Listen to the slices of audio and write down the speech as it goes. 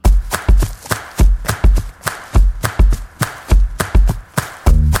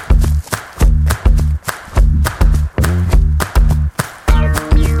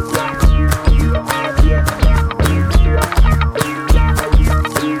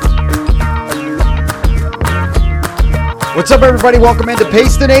What's up, everybody? Welcome into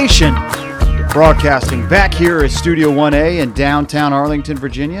Pace the Nation. Broadcasting back here at Studio 1A in downtown Arlington,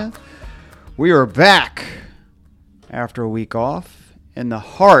 Virginia. We are back after a week off in the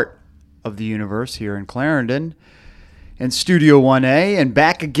heart of the universe here in Clarendon in Studio 1A, and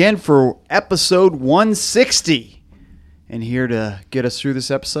back again for episode 160. And here to get us through this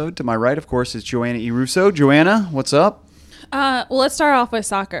episode, to my right, of course, is Joanna E. Russo. Joanna, what's up? Well, let's start off with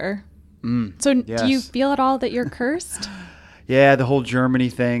soccer. So yes. Do you feel at all that you're cursed? Yeah, the whole Germany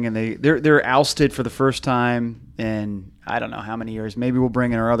thing, and they're ousted for the first time in I don't know how many years. Maybe we'll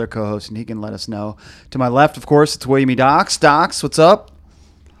bring in our other co-host, and he can let us know. To my left, of course, it's William E. Docs. Docs, what's up?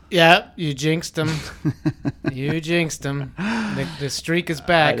 Yeah, you jinxed them. You jinxed them. The streak is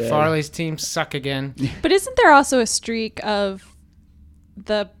back. Farley's team suck again. But isn't there also a streak of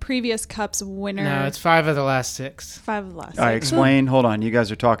the previous Cup's winner? No, it's 5 of the last 6. 5 of the last 6. All right, explain. Hold on. You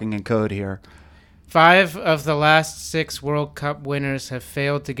guys are talking in code here. 5 of the last 6 World Cup winners have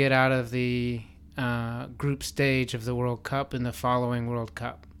failed to get out of the group stage of the World Cup in the following World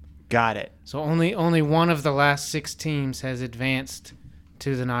Cup. Got it. So only one of the last 6 teams has advanced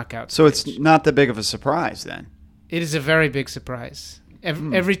to the knockout So stage. it's not that big of a surprise then. It is a very big surprise.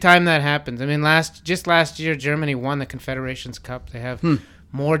 Every time that happens. I mean, last year, Germany won the Confederations Cup. They have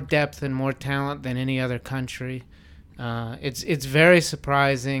more depth and more talent than any other country. It's very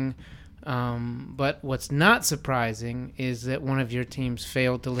surprising. But what's not surprising is that one of your teams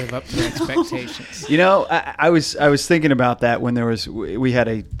failed to live up to expectations. You know, I was thinking about that when we had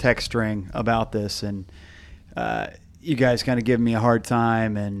a text string about this, and you guys kind of give me a hard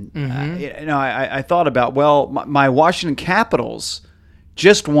time, and I thought about, well, my Washington Capitals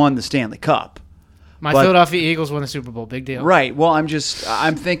just won the Stanley Cup. My Philadelphia Eagles won the Super Bowl. Big deal. Right. Well, I'm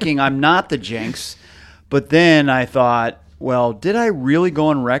thinking I'm not the jinx, but then I thought, well, did I really go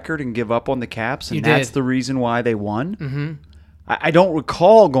on record and give up on the Caps, and that's the reason why they won? Mm-hmm. I don't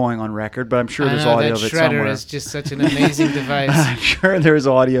recall going on record, but I'm sure there's audio of it somewhere. That shredder is just such an amazing device. I'm sure there's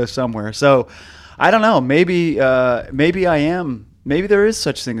audio somewhere. So I don't know. Maybe I am. Maybe there is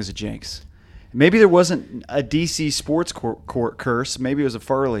such thing as a jinx. Maybe there wasn't a DC sports court curse. Maybe it was a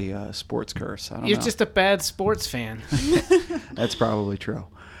Farley sports curse. I don't know. You're just a bad sports fan. That's probably true.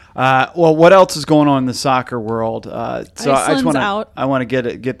 Well, what else is going on in the soccer world? So I want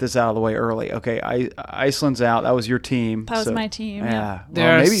to get this out of the way early. Okay, Iceland's out. That was your team. That was my team. Yeah.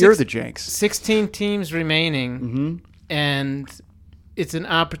 Well, maybe you're the jinx. 16 teams remaining, and it's an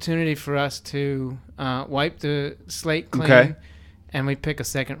opportunity for us to wipe the slate clean. Okay. And we pick a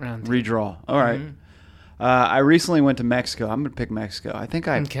second round team. Redraw. All right. I recently went to Mexico. I'm going to pick Mexico. I think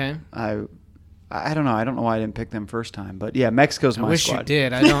I don't know. I don't know why I didn't pick them first time. But, yeah, Mexico's my squad. I wish you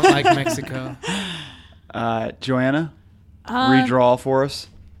did. I don't like Mexico. Joanna, redraw for us.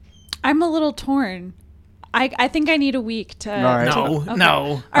 I'm a little torn. I think I need a week to... All right. No.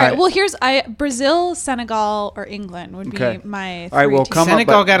 All right. Well, here's... Brazil, Senegal, or England would be my three teams.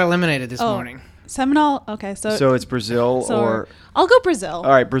 Senegal got eliminated this morning. Senegal. Okay, so it's Brazil or I'll go Brazil. All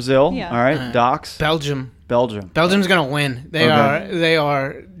right, Brazil. Yeah. All right, Docs. Belgium's gonna win. They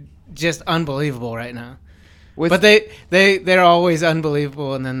are just unbelievable right now. But they're always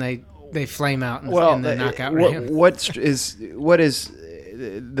unbelievable, and then they flame out in the knockout round. What is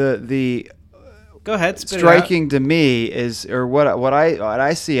the go ahead. Striking to me is, or what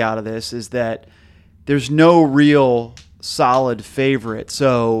I see out of this is that there's no real solid favorite.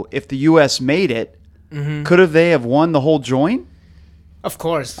 So if the U.S. made it, they have won the whole joint? Of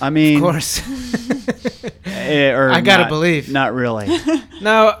course. I mean, of course. I gotta believe. Not really.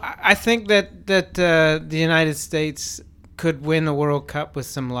 No, I think that the United States could win the World Cup with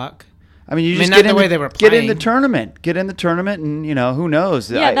some luck. I mean, get in the tournament. Get in the tournament, and who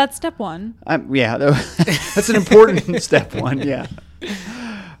knows? Yeah, that's step one. That's an important step one. Yeah.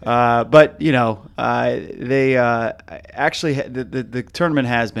 But they actually the tournament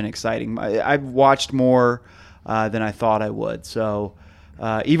has been exciting. I've watched more than I thought I would. So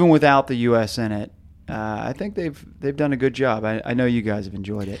even without the U.S. in it, I think they've done a good job. I know you guys have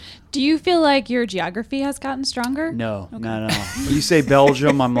enjoyed it. Do you feel like your geography has gotten stronger? No, okay. No. When you say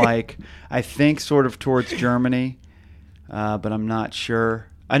Belgium, I'm like, I think sort of towards Germany, but I'm not sure.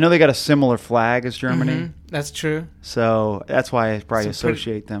 I know they got a similar flag as Germany. Mm-hmm. That's true. So that's why I probably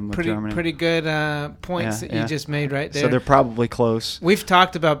associate them with Germany. Pretty good points that you just made right there. So they're probably close. We've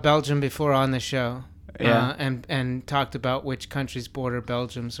talked about Belgium before on the show. Yeah. And talked about which countries border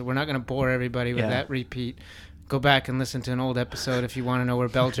Belgium. So we're not going to bore everybody with that repeat. Go back and listen to an old episode if you want to know where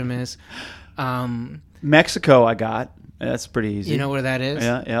Belgium is. Mexico I got. That's pretty easy. You know where that is?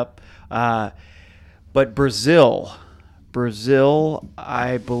 Yeah, yep. But Brazil,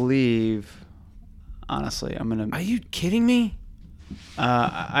 I believe honestly. I'm going Are to... you kidding me?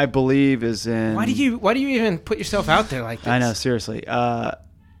 I believe is in... Why do you even put yourself out there like this? I know, seriously.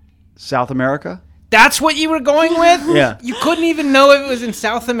 South America? That's what you were going with? Yeah. You couldn't even know if it was in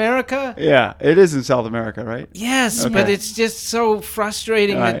South America? Yeah, it is in South America, right? Yes, Okay. but it's just so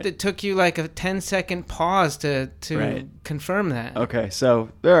frustrating All that right. it took you like a 10-second pause to Right. confirm that. Okay, so,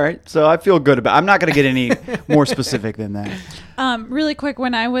 all right. So I feel good about... I'm not going to get any more specific than that. Really quick,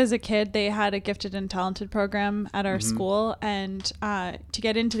 when I was a kid, they had a gifted and talented program at our school, and to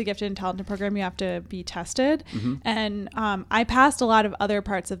get into the gifted and talented program, you have to be tested. And I passed a lot of other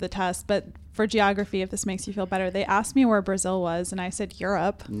parts of the test, but for geography, if this makes you feel better, they asked me where Brazil was, and I said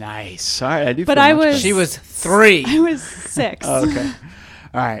Europe. Nice. All right, I do But feel I much was- better. She was 3. I was 6. Oh, okay.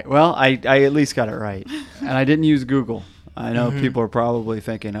 All right. Well, I at least got it right. And I didn't use Google. I know people are probably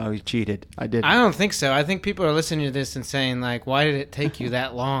thinking, oh, he cheated. I didn't. I don't think so. I think people are listening to this and saying, like, why did it take you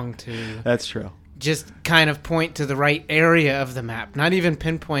that long to That's true. just kind of point to the right area of the map, not even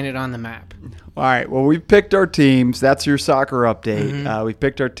pinpoint it on the map? All right. Well, we've picked our teams. That's your soccer update. We've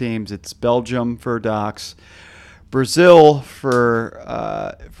picked our teams. It's Belgium for Docs, Brazil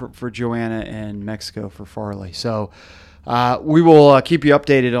for Joanna, and Mexico for Farley. So we will keep you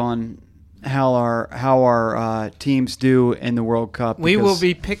updated on how our teams do in the World Cup. We will because-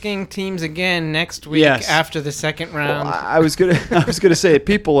 be picking teams again next week Yes. after the second round. Well, I was gonna say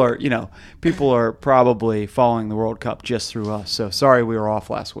people are probably following the World Cup just through us. So sorry we were off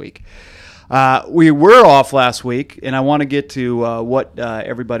last week. We were off last week, and I want to get to what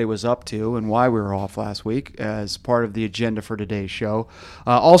everybody was up to and why we were off last week as part of the agenda for today's show.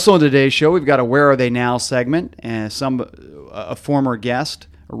 Also on today's show, we've got a Where Are They Now segment and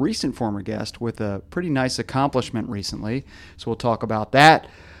a recent former guest with a pretty nice accomplishment recently. So we'll talk about that.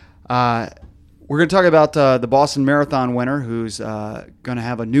 We're going to talk about the Boston Marathon winner who's going to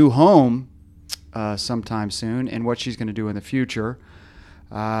have a new home sometime soon and what she's going to do in the future.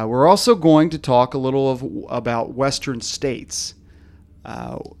 We're also going to talk a little about Western States.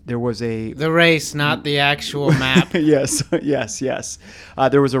 There was the race, not the actual map. yes.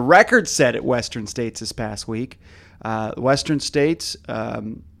 There was a record set at Western States this past week. Western States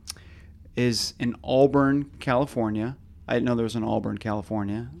is in Auburn, California. I didn't know there was an Auburn,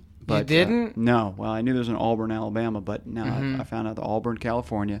 California. But, You didn't? No. Well, I knew there was an Auburn, Alabama, but now I found out the Auburn,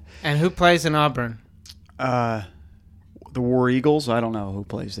 California. And who plays in Auburn? The War Eagles. I don't know who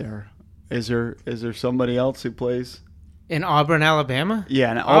plays there. Is there somebody else who plays? In Auburn, Alabama?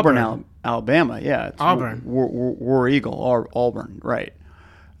 Yeah, in Auburn, Alabama. Yeah, it's Auburn. War Eagle or Auburn, right?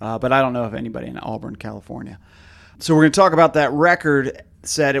 But I don't know of anybody in Auburn, California. So we're going to talk about that record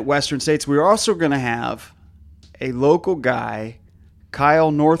set at Western States. We're also going to have a local guy,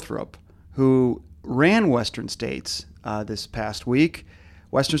 Kyle Northrup, who ran Western States this past week.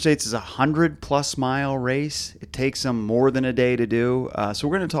 Western States is a 100-plus mile race. It takes him more than a day to do. So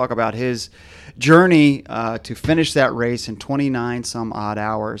we're going to talk about his journey to finish that race in 29-some-odd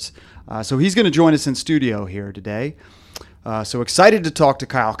hours. So he's going to join us in studio here today. So excited to talk to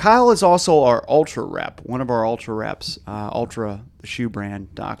Kyle. Kyle is also our Ultra rep, one of our Ultra reps. Ultra, the shoe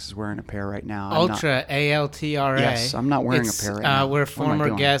brand. Docs is wearing a pair right now. Ultra, Altra. Yes, I'm not wearing a pair right now. Where What am I former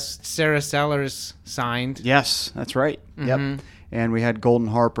doing? guest Sarah Sellers signed. Yes, that's right. Yep. And we had Golden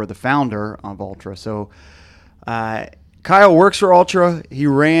Harper, the founder of Ultra. So Kyle works for Ultra. He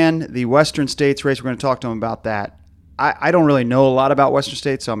ran the Western States race. We're going to talk to him about that. I don't really know a lot about Western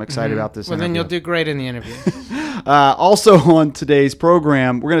States, so I'm excited about this Well, then interview. you'll do great in the interview. Also on today's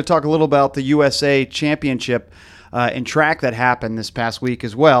program, we're going to talk a little about the USA Championship in track that happened this past week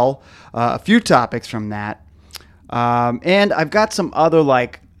as well. A few topics from that. And I've got some other,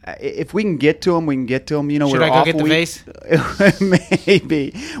 if we can get to them, we can get to them. You know, Should we're I go off get a the week. vase?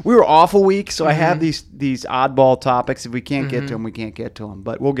 Maybe. We were off a week, so I have these oddball topics. If we can't get to them, we can't get to them.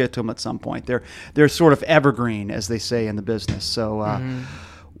 But we'll get to them at some point. They're sort of evergreen, as they say in the business. So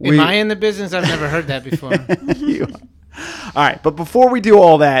Am I in the business? I've never heard that before. you are. All right, but before we do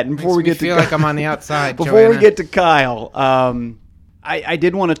all that, and before we get to feel like I'm on the outside. before Joanna. we get to Kyle, I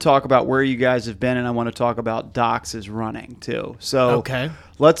did want to talk about where you guys have been, and I want to talk about Docs' running too. So Okay.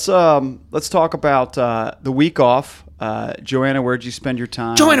 let's talk about the week off. Joanna, where'd you spend your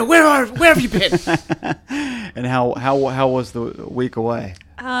time? Joanna, where have you been? And how was the week away?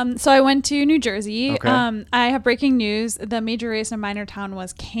 So I went to New Jersey. Okay. I have breaking news. The major race in Minor Town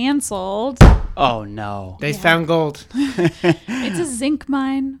was canceled. Oh no! They found gold, It's a zinc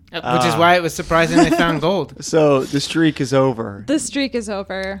mine. which is why it was surprising they found gold. So the streak is over, The streak is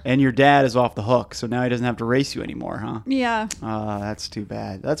over. and your dad is off the hook. So now he doesn't have to race you anymore, huh? Yeah. That's too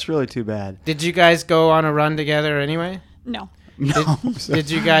bad. That's really too bad. Did you guys go on a run together anyway? No. Did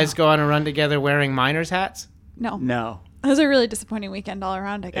you guys go on a run together wearing miners' hats? No. No. It was a really disappointing weekend all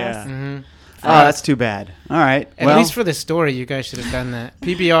around, I guess. Yeah. Mm-hmm. Oh, that's too bad. All right. At least for the story, you guys should have done that.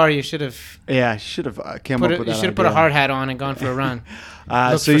 PBR, you should have. Yeah, should have come up with that. You should have put a hard hat on and gone for a run.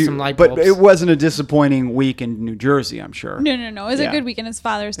 Looked for some light bulbs. But it wasn't a disappointing week in New Jersey, I'm sure. No. It was a good weekend. It's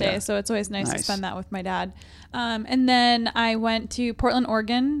Father's Day, so it's always nice to spend that with my dad. And then I went to Portland,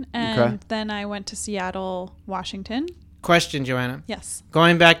 Oregon, and then I went to Seattle, Washington. Question, Joanna. Yes.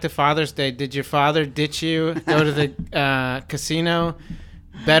 Going back to Father's Day, did your father ditch you, go to the casino,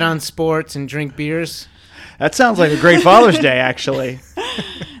 bet on sports, and drink beers? That sounds like a great Father's Day, actually.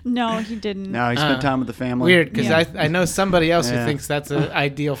 No, he didn't. No, he spent time with the family. Weird, because I know somebody else who thinks that's an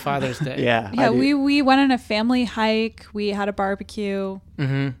ideal Father's Day. Yeah, we went on a family hike. We had a barbecue.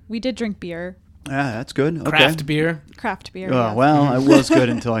 Mm-hmm. We did drink beer. Yeah, that's good. Okay. Craft beer. Oh, well, it was good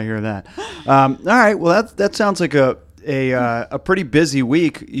until I hear that. All right. Well, that sounds like a pretty busy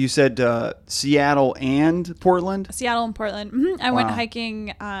week. You said Seattle and Portland? Seattle and Portland. Mm-hmm. I went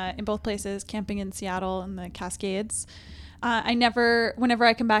hiking in both places, camping in Seattle and the Cascades. Whenever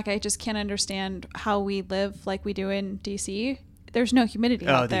I come back, I just can't understand how we live like we do in D.C. There's no humidity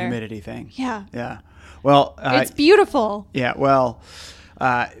out there. Oh, the humidity thing. Yeah. Yeah. Well, it's beautiful. Yeah. Well,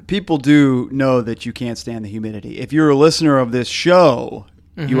 people do know that you can't stand the humidity. If you're a listener of this show,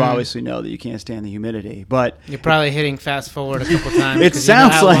 you obviously know that you can't stand the humidity, but you're probably hitting fast forward a couple times. It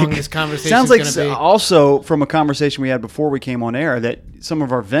sounds like this conversation also from a conversation we had before we came on air that some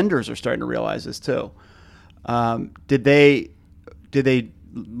of our vendors are starting to realize this too. Did they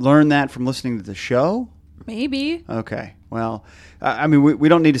learn that from listening to the show? Maybe. Okay. Well, I mean, we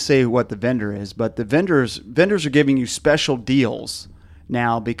don't need to say what the vendor is, but the vendors are giving you special deals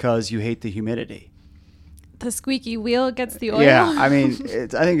now because you hate the humidity. The squeaky wheel gets the oil. Yeah, I mean,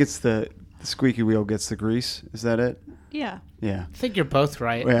 I think it's the squeaky wheel gets the grease. Is that it? Yeah. Yeah. I think you're both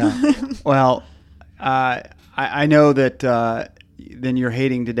right. Yeah. Well, I know that then you're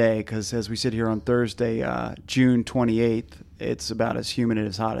hating today because as we sit here on Thursday, June 28th, it's about as humid and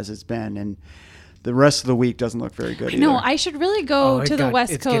as hot as it's been, and the rest of the week doesn't look very good. No, I should really go to the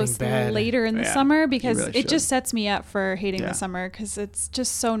West Coast later in the summer because it just sets me up for hating the summer because it's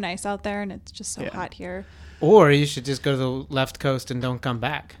just so nice out there and it's just so hot here. Or you should just go to the left coast and don't come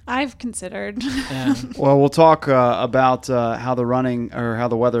back. I've considered. Yeah. Well, we'll talk about how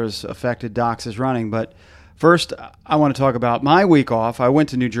the weather's affected Doc's running. But first, I want to talk about my week off. I went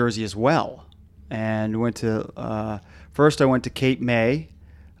to New Jersey as well. And first I went to Cape May,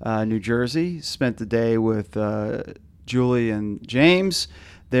 New Jersey. Spent the day with Julie and James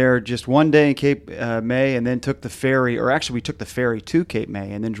there just one day in Cape May, and then took the ferry. Or actually, we took the ferry to Cape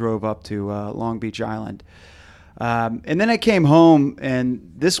May and then drove up to Long Beach Island. And then I came home,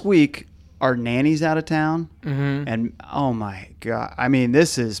 and this week our nanny's out of town, and oh my God, I mean,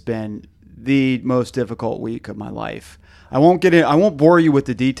 this has been the most difficult week of my life. I won't bore you with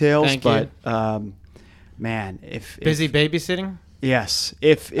the details, but man, if busy babysitting. Yes,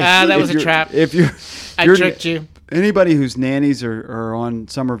 if that was a trap. I tricked you. Anybody whose nannies are on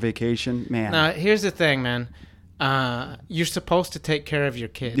summer vacation, man. Now, here's the thing, man. You're supposed to take care of your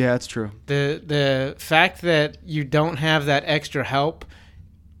kid. Yeah, that's true. The fact that you don't have that extra help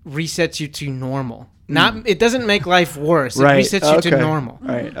resets you to normal. It doesn't make life worse. It resets you to normal.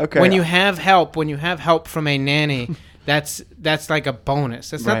 Right. Okay. When you have help from a nanny, that's like a bonus.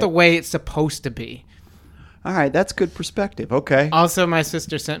 That's not the way it's supposed to be. All right, that's good perspective. Okay. Also, my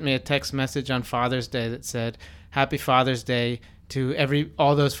sister sent me a text message on Father's Day that said, "Happy Father's Day to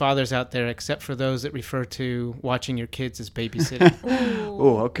all those fathers out there, except for those that refer to watching your kids as babysitting."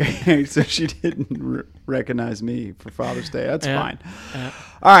 Oh, okay. So she didn't recognize me for Father's Day. That's fine. Yeah.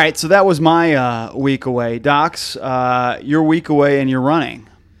 All right, so that was my week away. Docs, your week away and you're running.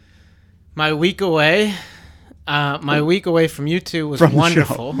 My week away from you two was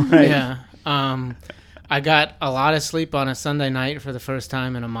wonderful. Show, right? Yeah. I got a lot of sleep on a Sunday night for the first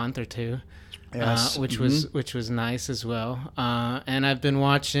time in a month or two. Yes. Which was nice as well. And I've been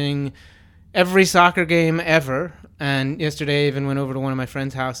watching every soccer game ever. And yesterday I even went over to one of my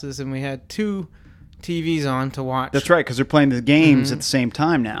friends' houses and we had 2 TVs on to watch. That's right, because they're playing the games at the same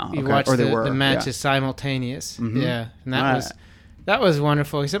time now. You watch the matches simultaneous. Yeah, and that was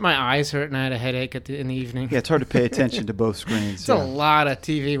wonderful. Except my eyes hurt and I had a headache in the evening. Yeah, it's hard to pay attention to both screens. It's a lot of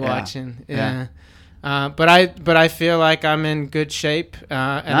TV watching. Yeah. But I feel like I'm in good shape,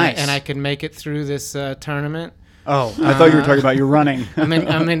 and I can make it through this tournament. Oh, I thought you were talking about your running.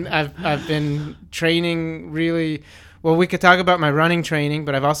 I've been training really well. We could talk about my running training,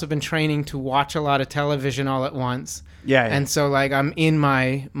 but I've also been training to watch a lot of television all at once. Yeah. And so like I'm in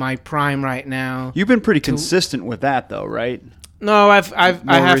my prime right now. You've been pretty consistent with that though, right? No, I have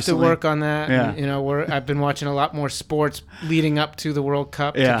recently? to work on that. Yeah. You know, I've been watching a lot more sports leading up to the World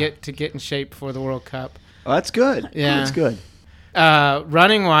Cup to get in shape for the World Cup. Oh, that's good. Yeah. That's good.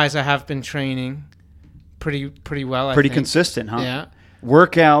 Running wise, I have been training pretty well. I think. Consistent, huh? Yeah.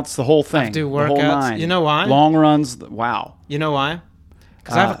 Workouts, the whole thing. I do The whole workouts. nine. You know why? Long runs. Wow. You know why?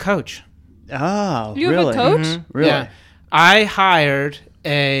 Because I have a coach. Oh, You really? have a coach? Mhm. Really? Yeah. I hired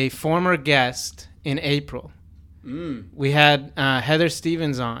a former guest in April. We had Heather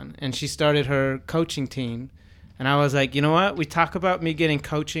Stevens on, and she started her coaching team. And I was like, you know what? We talk about me getting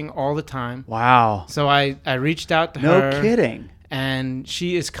coaching all the time. Wow. So I reached out to her. No kidding. And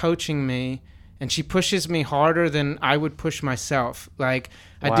she is coaching me, and she pushes me harder than I would push myself. Like,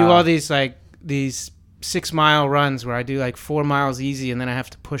 I do Wow. all these 6-mile runs where I do 4 miles easy, and then I have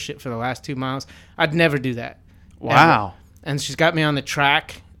to push it for the last 2 miles. I'd never do that. Wow. Ever. And she's got me on the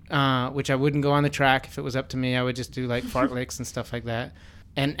track, which I wouldn't go on the track if it was up to me. I would just do fartleks and stuff like that.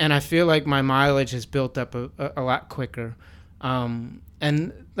 And I feel like my mileage has built up a lot quicker. And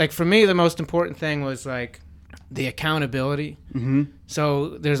for me, the most important thing was the accountability. Mm-hmm. So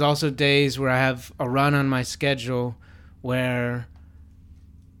there's also days where I have a run on my schedule where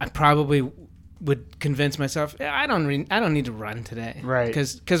I probably would convince myself, I don't need to run today. Right.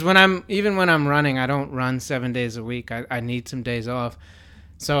 Because when I'm running, I don't run 7 days a week. I need some days off.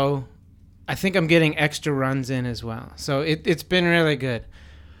 So I think I'm getting extra runs in as well. So it's been really good.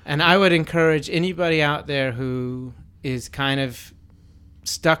 And I would encourage anybody out there who is kind of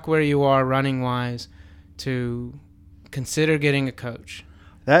stuck where you are running wise to consider getting a coach.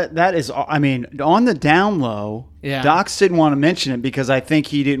 That is, I mean, on the down low, Yeah. Docs didn't want to mention it because I think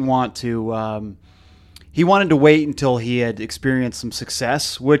he didn't want to. He wanted to wait until he had experienced some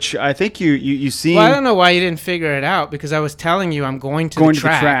success, which I think you see. Well, I don't know why you didn't figure it out, because I was telling you I'm going to the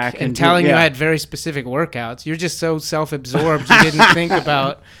track and telling you I had very specific workouts. You're just so self-absorbed you didn't think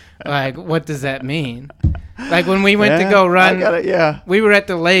about what does that mean? When we went to go run, we were at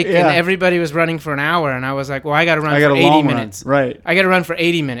the lake and everybody was running for an hour, and I was like, well, I got to run for 80 minutes. Right. I got to run for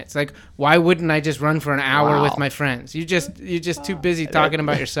 80 minutes. Why wouldn't I just run for an hour with my friends? You're just too busy talking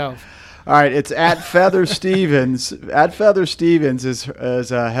about yourself. All right, it's at Feather Stevens. At Feather Stevens is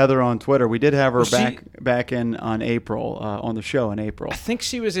Heather on Twitter. We did have her back in on April on the show in April. I think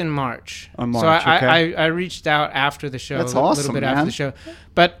she was in March. On March, so okay. I reached out after the show. That's a little awesome, bit man. after the show.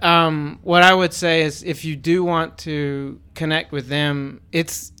 But what I would say is, if you do want to connect with them,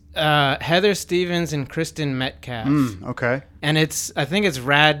 it's Heather Stevens and Kristen Metcalf. Okay. And I think it's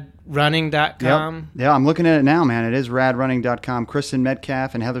radrunning.com. Yep. Yeah, I'm looking at it now, man. It is radrunning.com. Kristen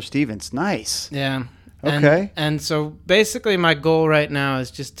Metcalf and Heather Stevens. Nice. Yeah. Okay. And so basically my goal right now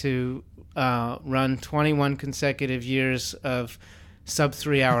is just to run 21 consecutive years of sub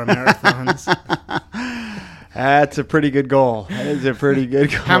 3 hour marathons. That's a pretty good goal. That is a pretty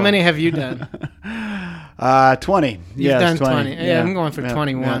good goal. How many have you done? 20. You've done 20. Yeah, I'm going for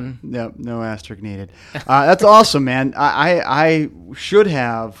 21. Yep, no asterisk needed. That's awesome, man. I should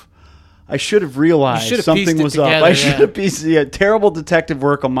have realized something was up. I should have pieced terrible detective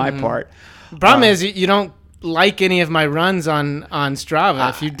work on my part. Problem is, you don't like any of my runs on Strava.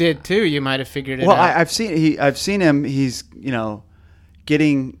 If you did too, you might have figured it out. Well, I've seen him. He's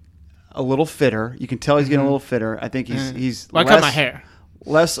getting a little fitter. You can tell he's getting a little fitter. I think he's. Well, I cut my hair.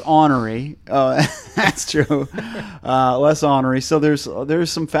 Less ornery. That's true. Less ornery. So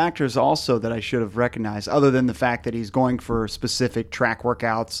there's some factors also that I should have recognized, other than the fact that he's going for specific track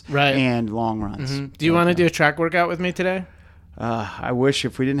workouts and long runs. Mm-hmm. Do you want to do a track workout with me today? I wish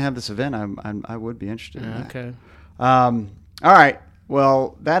if we didn't have this event, I would be interested in that. Okay. All right.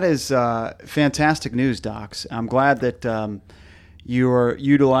 Well, that is fantastic news, Docs. I'm glad that you're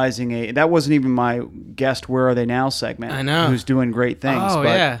utilizing that wasn't even my guest Where Are They Now segment. I know. Who's doing great things. Oh,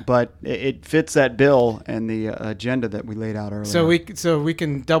 yeah. But it fits that bill and the agenda that we laid out earlier. So we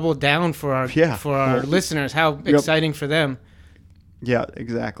can double down for our listeners. How exciting for them. Yeah,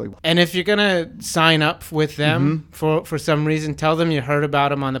 exactly. And if you're going to sign up with them for some reason, tell them you heard about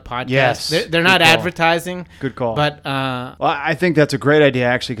them on the podcast. Yes. They're not advertising. Good call. But well, I think that's a great idea,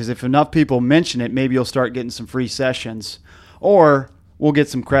 actually, because if enough people mention it, maybe you'll start getting some free sessions, or we'll get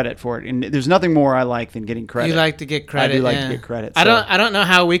some credit for it. And there's nothing more I like than getting credit. You like to get credit. I do like to get credit. I don't know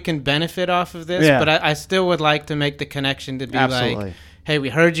how we can benefit off of this, but I still would like to make the connection to be like, hey, we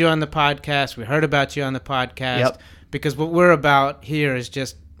heard you on the podcast. We heard about you on the podcast. Yep. Because what we're about here is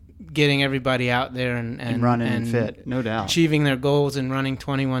just getting everybody out there and running and fit, no doubt. Achieving their goals and running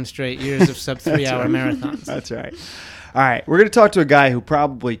 21 straight years of sub 3 hour marathons. That's right. All right, we're going to talk to a guy who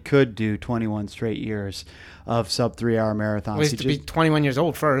probably could do 21 straight years of sub 3 hour marathons. Well, he has to be 21 years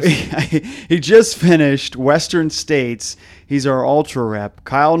old first. He just finished Western States. He's our ultra rep,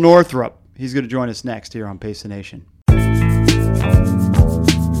 Kyle Northrup. He's going to join us next here on Pace the Nation.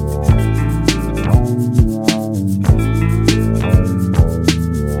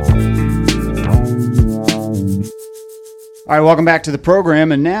 All right, welcome back to the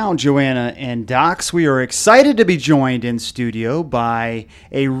program. And now, Joanna and Docs, we are excited to be joined in studio by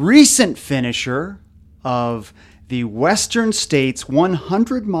a recent finisher of the Western States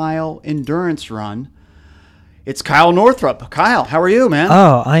 100-mile endurance run. It's Kyle Northrup. Kyle, how are you, man?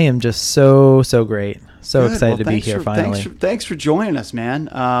 Oh, I am just so great. So Good. excited to be here finally. Thanks for joining us, man.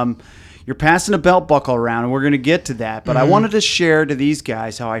 You're passing a belt buckle around, and we're going to get to that. But I wanted to share to these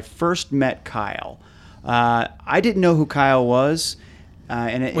guys how I first met Kyle. I didn't know who Kyle was.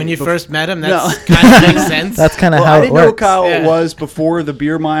 When you first met him, that kind of makes sense. That's kind of how I it didn't know who works. Kyle was before the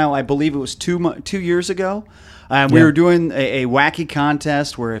beer mile. I believe it was 2 years ago. We were doing a wacky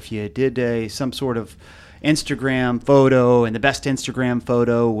contest where if you did some sort of Instagram photo and the best Instagram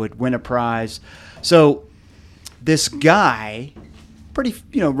photo would win a prize. So this guy, pretty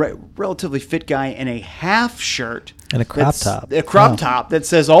relatively fit guy in a half shirt And a crop top. a crop top that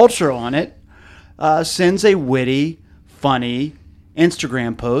says Ultra on it, sends a witty, funny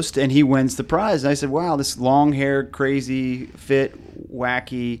Instagram post, and he wins the prize. And I said, wow, this long-haired, crazy, fit,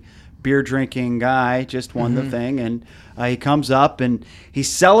 wacky, beer-drinking guy just won the thing. And he comes up, and he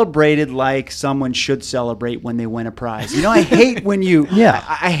celebrated like someone should celebrate when they win a prize. You know, I hate when you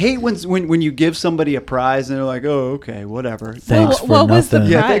I hate when you give somebody a prize, and they're like, oh, okay, whatever. Thanks for what was the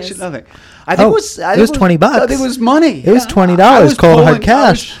nothing. Yeah, prize? thanks for nothing. I think it was $20. I think it was money. It was $20 I was cold hard pulling-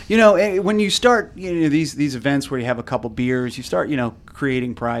 cash. when you start, these events where you have a couple beers, you start,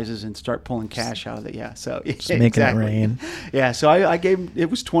 creating prizes and start pulling cash out of it. Yeah, so making it rain. Yeah, so I gave him, it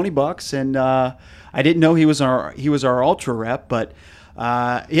was $20, and I didn't know he was our ultra rep, but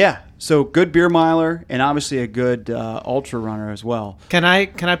so good beer miler and obviously a good ultra runner as well. Can I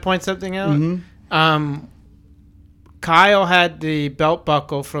point something out? Kyle had the belt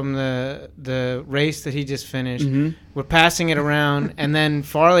buckle from the race that he just finished. We're passing it around, and then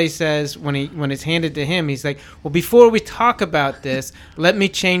Farley says when it's handed to him, he's like, "Well, before we talk about this, let me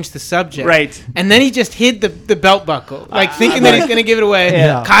change the subject." Right. And then he just hid the belt buckle, thinking that he's going to give it away.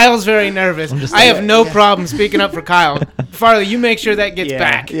 Yeah. Kyle's very nervous. I have no problem speaking up for Kyle. Farley, you make sure that gets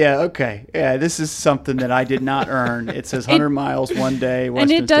back. Yeah, okay. Yeah, this is something that I did not earn. It says 100 miles one day. And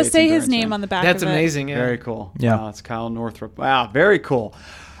Western it does States say his Endurance name Run. on the back That's of it. amazing. Yeah. Very cool. Yeah. Wow, it's Kyle Northrup. Wow, very cool.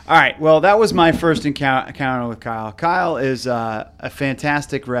 All right, well, that was my first encounter with Kyle. Kyle is a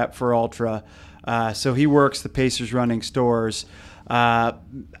fantastic rep for Ultra. So he works the Pacers running stores.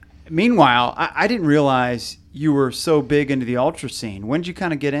 Meanwhile, I didn't realize you were so big into the Ultra scene. When did you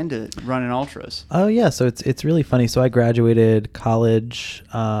kind of get into running Ultras? Oh yeah, so it's really funny. So I graduated college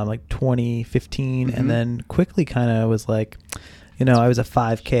like 2015, and then quickly kind of was like, I was a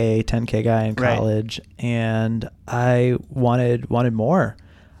 5K, 10K guy in college, and I wanted more.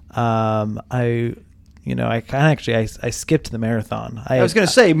 I skipped the marathon. I was going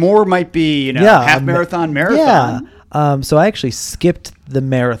to say more might be half marathon. Yeah. So I actually skipped the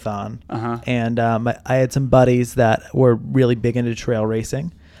marathon, and I had some buddies that were really big into trail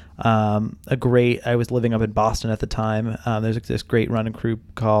racing. I was living up in Boston at the time. There's this great running group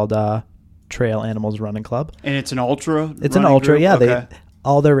called Trail Animals Running Club, and it's an ultra. It's an ultra, group? yeah. Okay.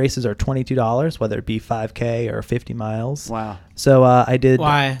 All their races are $22, whether it be 5K or 50 miles. Wow. So I did.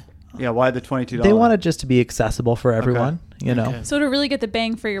 Why? Yeah, why the $22? They wanted just to be accessible for everyone, Okay. So to really get the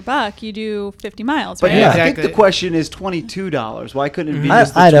bang for your buck, you do 50 miles, But right? yeah, I Exactly. think the question is $22. Why couldn't it be I-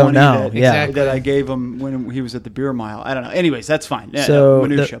 just the I 20 don't know. that, Yeah. that I gave him when he was at the beer mile? I don't know. Anyways, that's fine. So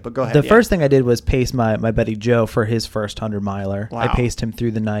minutia, but go ahead. The first thing I did was pace my buddy Joe for his first 100 miler. Wow. I paced him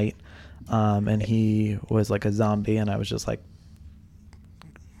through the night, and he was like a zombie, and I was just like,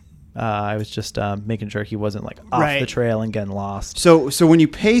 making sure he wasn't like off Right. the trail and getting lost. So when you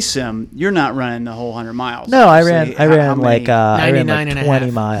pace him, you're not running the whole 100 miles. No, I obviously. ran How many? 99 and a 20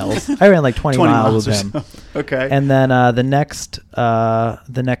 half. miles. I ran like 20 20 miles miles with or him. so. Okay. And then the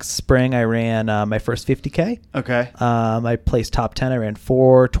next spring, I ran my first 50K. Okay. I placed top 10. I ran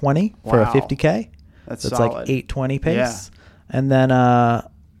 4:20 for a Wow. 50K. That's So it's solid. like 8:20 pace. Yeah. And then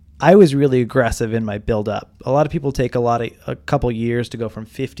I was really aggressive in my build up. A lot of people take a couple years to go from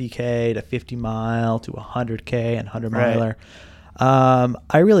 50K to 50 mile to 100K and 100 Right. miler.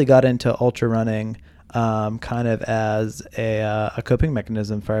 I really got into ultra running kind of as a coping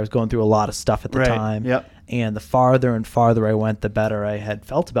mechanism for I was going through a lot of stuff at the time. Yep. And the farther and farther I went, the better I had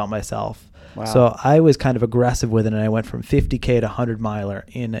felt about myself. Wow. So I was kind of aggressive with it, and I went from 50K to 100 miler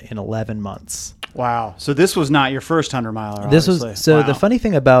in 11 months. Wow. So this was not your first 100 miler. This obviously. was so Wow. the funny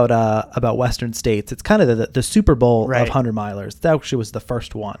thing about Western States, it's kind of the Super Bowl Right. of 100 milers. That actually was the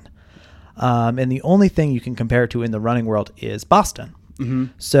first one. And the only thing you can compare it to in the running world is Boston. Mm-hmm.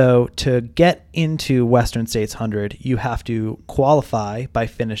 So to get into Western States 100, you have to qualify by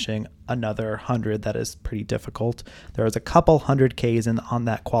finishing another 100 that is pretty difficult. There was a couple 100Ks on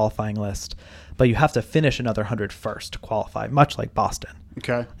that qualifying list, but you have to finish another 100 first to qualify, much like Boston.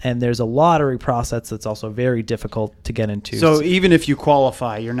 Okay. And there's a lottery process that's also very difficult to get into. So even if you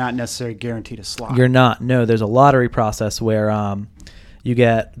qualify, you're not necessarily guaranteed a slot. You're not. No, there's a lottery process where you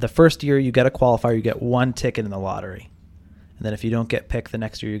get the first year you get a qualifier, you get one ticket in the lottery. And then if you don't get picked the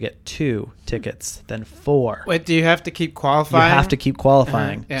next year, you get 2 tickets, then 4. Wait, do you have to keep qualifying? You have to keep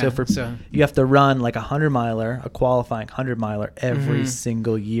qualifying. Yeah, So you have to run like a 100 miler, a qualifying 100 miler every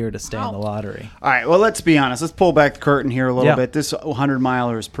single year to stay in the lottery. All right. Well, let's be honest. Let's pull back the curtain here a little Yeah. bit. This 100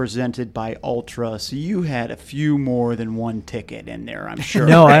 miler is presented by Ultra, so you had a few more than one ticket in there, I'm sure.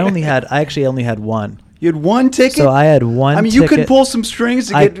 No, I actually only had one. You had one ticket? So I had one I mean, ticket. you could pull some strings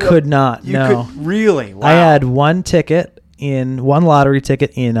to I get... could not, You no. could really? Wow. I had one lottery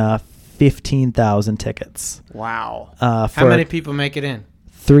ticket in 15,000 tickets. Wow. How many people make it in?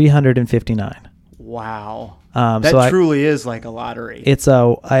 359. Wow. So That truly is like a lottery.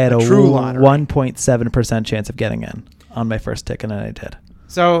 I had a true lottery. 1.7% chance of getting in on my first ticket, and I did.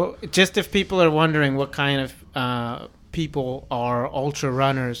 So just if people are wondering what kind of people are ultra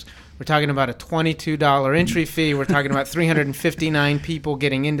runners, we're talking about a $22 entry fee. We're talking about 359 people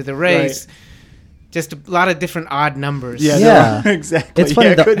getting into the race. Right. Just a lot of different odd numbers. Yeah. Exactly. It's funny,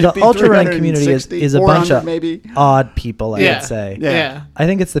 Yeah, couldn't it the be ultra running community 360, is a bunch 400 of maybe? odd people, I Yeah. would say. Yeah. I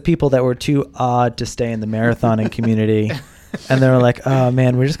think it's the people that were too odd to stay in the marathoning community. And they were like, oh,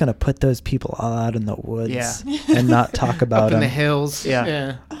 man, we're just going to put those people all out in the woods Yeah. and not talk about Up in them. the hills.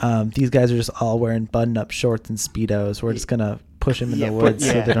 Yeah. These guys are just all wearing button-up shorts and Speedos. We're just going to push them in the woods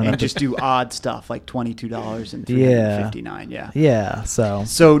so they don't and have to. just do odd stuff like $22 and Yeah. $359. Yeah. Yeah, so.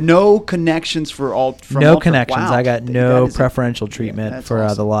 So no connections from No Ultra. connections. Wow. I got That no is a- preferential treatment that's for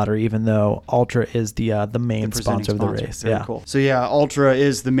awesome. the lottery, even though Ultra is the main presenting sponsor of the sponsor. race. Very Yeah. cool. So yeah, Ultra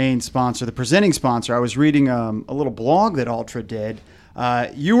is the main sponsor, the presenting sponsor. I was reading a little blog that Ultra did.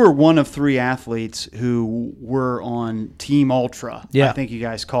 You were one of 3 athletes who were on Team Ultra. Yeah. I think you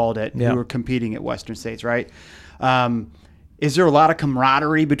guys called it. Yeah. Who were competing at Western States, right? Is there a lot of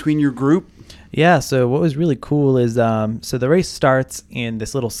camaraderie between your group? Yeah, so what was really cool is so the race starts in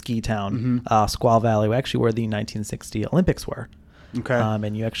this little ski town, Squaw Valley, actually where the 1960 Olympics were. Okay. And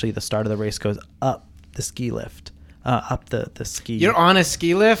the start of the race goes up the ski lift, up the ski. You're on a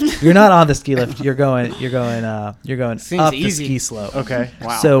ski lift? You're not on the ski lift. You're going up the easy. ski slope. Okay.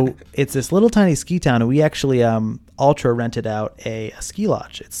 Wow. So it's this little tiny ski town, and we actually Ultra rented out a ski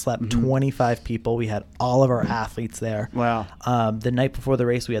lodge. It slept 25 people. We had all of our athletes there. Wow. The night before the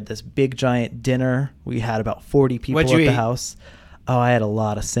race, we had this big giant dinner. We had about 40 people What'd at you the eat? house. Oh, I had a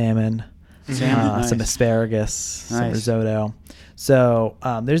lot of salmon, Salmon, some nice. asparagus, some Nice. risotto. So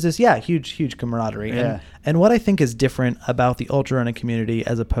there's this huge camaraderie. Yeah. And what I think is different about the ultra running community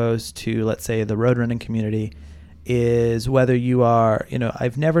as opposed to, let's say, the road running community is whether you are,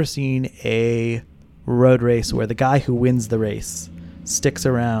 I've never seen a road race where the guy who wins the race sticks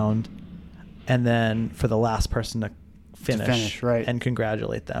around and then for the last person to finish right. and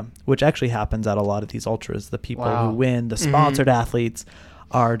congratulate them, which actually happens at a lot of these ultras. The people Wow. who win, the sponsored athletes,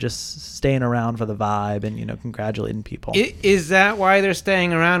 are just staying around for the vibe and congratulating people. Is that why they're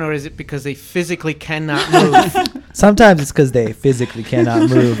staying around, or is it because they physically cannot move? Sometimes it's because they physically cannot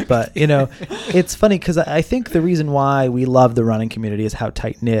move, but it's funny because I think the reason why we love the running community is how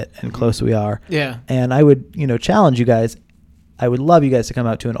tight knit and close we are. Yeah. And I would challenge you guys. I would love you guys to come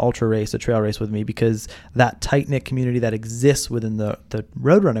out to an ultra race, a trail race with me, because that tight knit community that exists within the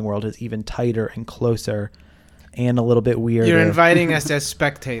road running world is even tighter and closer and a little bit weirder. You're inviting us as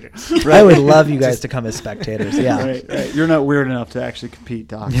spectators. I would love you guys to come as spectators. Yeah. Right. You're not weird enough to actually compete,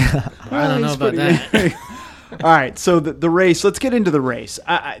 Doc. I don't know He's about pretty that. weird. All right, so the race. Let's get into the race.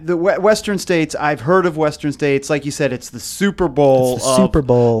 The Western States. I've heard of Western States. Like you said, it's the Super Bowl. It's the Super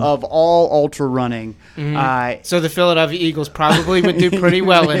Bowl of all ultra running. So the Philadelphia Eagles probably would do pretty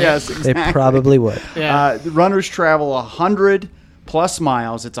well in yes, it. They exactly. probably would. Yeah. The runners travel 100 plus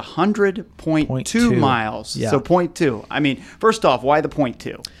miles. It's 100.2 0.2. miles. Yeah. So 0.2. I mean, first off, why the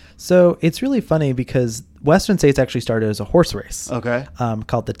 0.2? So it's really funny because Western States actually started as a horse race. Okay.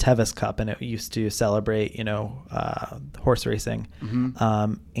 Called the Tevis Cup, and it used to celebrate, horse racing.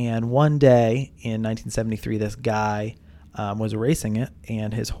 And one day in 1973, this guy was racing it,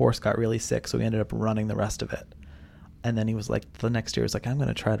 and his horse got really sick, so he ended up running the rest of it. And then he was like, the next year, he was like, I'm going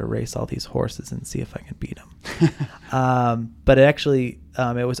to try to race all these horses and see if I can beat them. But it actually,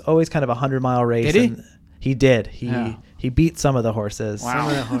 it was always kind of a 100-mile race. Did he? And he did. He beat some of the horses. Some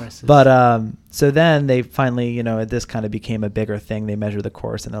of the horses. But so then they finally, this kind of became a bigger thing. They measured the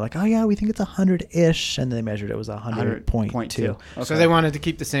course, and they're like, oh yeah, we think it's 100-ish, and then they measured it was 100.2. Okay. So they wanted to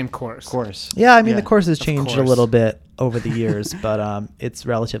keep the same course. Yeah, I mean the course has changed a course. little bit over the years, but it's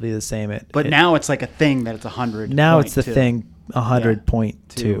relatively the same. But now it's like a thing that it's 100. Now it's the thing,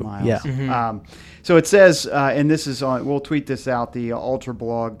 100.2 miles. Yeah. Mm-hmm. So it says, and this is on, we'll tweet this out, the Ultra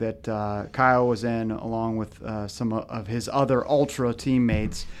blog that Kyle was in along with some of his other Ultra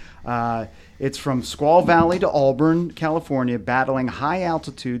teammates. It's from Squaw Valley to Auburn, California, battling high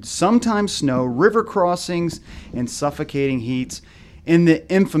altitude, sometimes snow, river crossings, and suffocating heats in the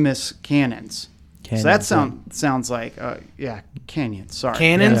infamous canyons. So that sounds like, canyons. Sorry.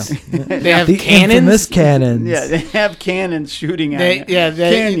 Cannons? Yeah. They have the cannons? infamous cannons. Yeah, they have cannons shooting at you.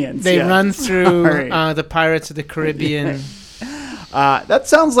 Canyons. They run through Sorry. the Pirates of the Caribbean. That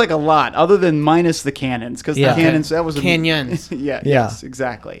sounds like a lot, other than minus the cannons, because the cannons, that was canyons. Yes,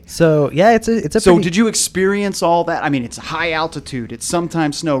 exactly. So yeah, it's a. So did you experience all that? I mean, it's high altitude. It's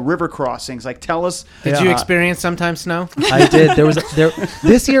sometimes snow, river crossings. Like, tell us. Did you experience sometimes snow? I did.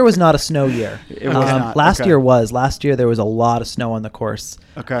 This year was not a snow year. It was not. Last year was. Last year there was a lot of snow on the course.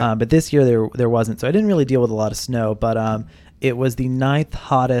 Okay. But this year there wasn't. So I didn't really deal with a lot of snow. But it was the 9th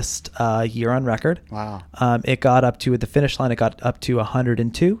hottest year on record. Wow. It got up to, at the finish line, it got up to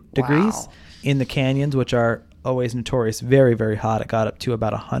 102 degrees. Wow. In the canyons, which are always notorious, very, very hot. It got up to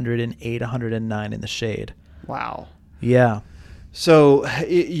about 108, 109 in the shade. Wow. Yeah. So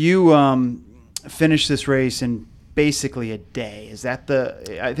you finished this race in basically a day. Is that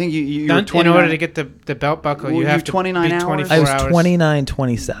I think you were 29, in order to get the belt buckle, you have to 29 be hours? 24 I was hours.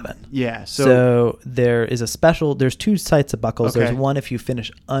 29:27. Yeah. So there is there's two types of buckles. Okay. There's one if you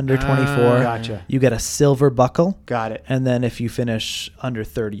finish under 24, Gotcha. you get a silver buckle. Got it. And then if you finish under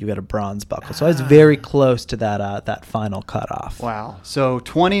 30, you get a bronze buckle. So I was very close to that final cutoff. Wow. So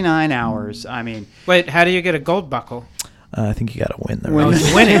 29 hours. I mean, Wait, how do you get a gold buckle? I think you got to win the Win race.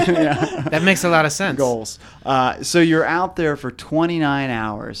 You win it. Yeah. That makes a lot of sense. Goals. So you're out there for 29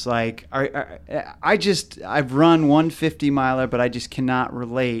 hours. Like, I've run 150 miler, but I just cannot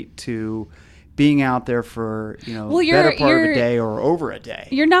relate to being out there for better part of a day or over a day.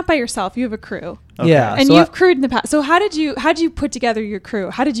 You're not by yourself. You have a crew. Okay. Yeah. And so you've crewed in the past. So how did you put together your crew?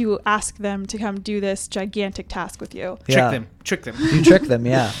 How did you ask them to come do this gigantic task with you? Trick them. You trick them,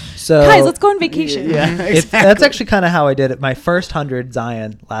 yeah. So Guys, let's go on vacation. Yeah, exactly. That's actually kind of how I did it. My first 100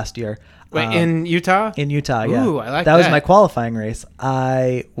 Zion last year. Wait, in Utah? In Utah, yeah. Ooh, I like that. was that. my qualifying race.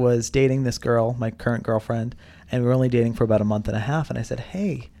 I was dating this girl, my current girlfriend, and we were only dating for about a month and a half. And I said,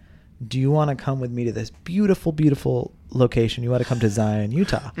 hey, do you want to come with me to this beautiful, beautiful location? You want to come to Zion,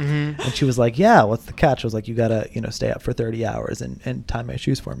 Utah? Mm-hmm. And she was like, yeah, what's the catch? I was like, you got to, stay up for 30 hours and tie my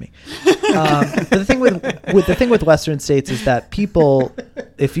shoes for me. But the thing with Western States is that people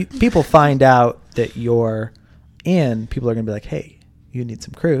find out that you're in, people are going to be like, hey, you need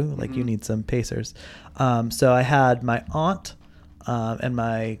some crew, like you need some pacers. So I had my aunt and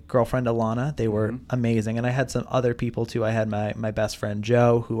my girlfriend Alana. They were amazing, and I had some other people too. I had my best friend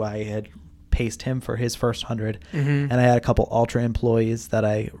Joe, who I had paced him for his first 100, and I had a couple Ultra employees that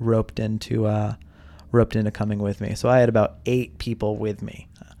I roped into coming with me. So I had about 8 people with me.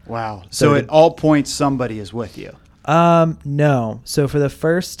 Wow. So at all points, somebody is with you. No. So for the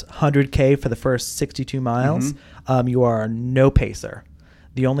first 100K, for the first 62 miles, you are no pacer.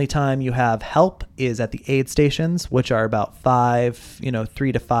 The only time you have help is at the aid stations, which are about 3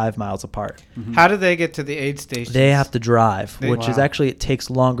 to 5 miles apart. How do they get to the aid stations? They have to drive, which is Wow. actually, it takes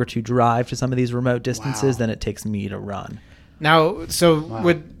longer to drive to some of these remote distances Wow. than it takes me to run. Now, so Wow.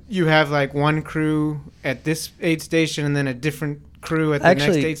 would you have like one crew at this aid station and then a different crew at the next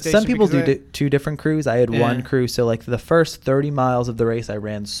Actually, aid station? some people Because do two different crews. I had one Yeah. crew. So like the first 30 miles of the race, I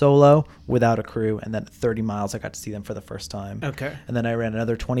ran solo without a crew. And then 30 miles, I got to see them for the first time. Okay. And then I ran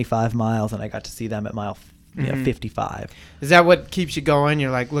another 25 miles and I got to see them at mile 55. Is that what keeps you going? You're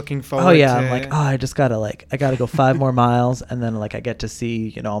like looking forward Oh yeah, to... I'm like, I just gotta I gotta go 5 more miles, and then I get to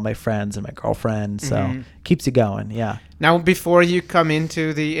see all my friends and my girlfriend, so keeps you going. Yeah. Now, before you come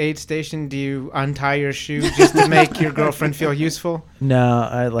into the aid station, do you untie your shoe just to make your girlfriend feel useful?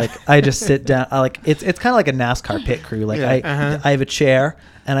 No, I just sit down. It's kind of like a NASCAR pit crew. Yeah. I have a chair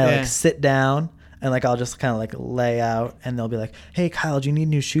and I Yeah. sit down And like I'll just kind of like lay out, and they'll be like, "Hey, Kyle, do you need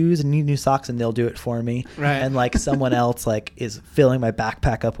new shoes and need new socks?" And they'll do it for me. Right. And like someone else like is filling my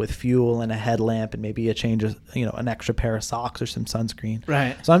backpack up with fuel and a headlamp and maybe a change of an extra pair of socks or some sunscreen.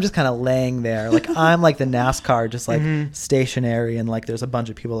 Right. So I'm just kind of laying there, like I'm like the NASCAR, just like stationary, and like there's a bunch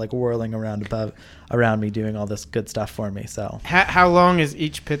of people like whirling around me doing all this good stuff for me. So How long is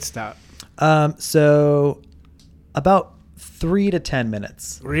each pit stop? So about 3 to 10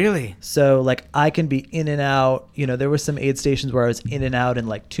 minutes. Really? So like I can be in and out. There were some aid stations where I was in and out in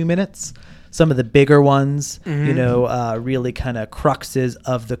like 2 minutes. Some of the bigger ones, really kind of cruxes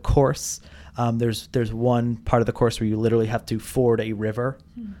of the course. There's one part of the course where you literally have to ford a river.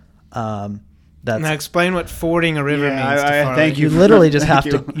 Now explain what fording a river means. Thank you. You literally just have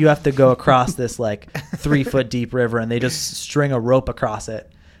to go across this like 3 foot deep river, and they just string a rope across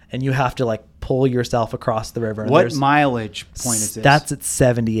it, and you have to like pull yourself across the river. And what mileage point is this? That's at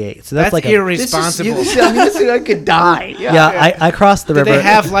 78. So that's like irresponsible. I could die. Yeah, I crossed the river. Did they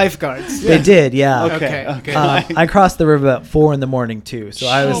have lifeguards? They did, yeah. Okay. I crossed the river at 4 a.m. too. So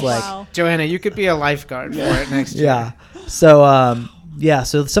I was like, wow. Joanna, you could be a lifeguard for it next year. yeah. So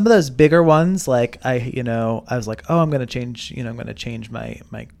so some of those bigger ones, like I was like, oh, I'm gonna change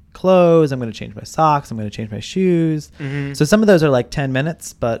my clothes, I'm gonna change my socks, I'm gonna change my shoes. So some of those are like 10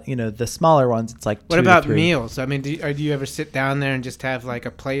 minutes, but the smaller ones, it's like 2 What about to 3. meals? I mean, do you ever sit down there and just have like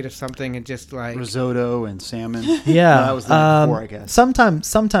a plate of something and just like risotto and salmon. Yeah, that was the night before, I guess.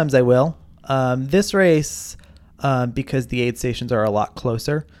 Sometimes I will. This race, because the aid stations are a lot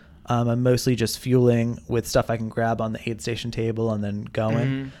closer, I'm mostly just fueling with stuff I can grab on the aid station table and then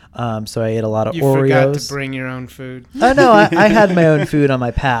going. So I ate a lot of you Oreos. forgot to bring your own food. I know I had my own food on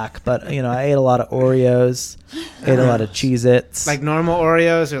my pack, but I ate a lot of Oreos, ate a lot of Cheez-Its. Like normal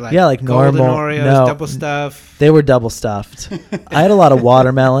Oreos or like like golden normal Oreos, no, double stuff. They were double stuffed. I had a lot of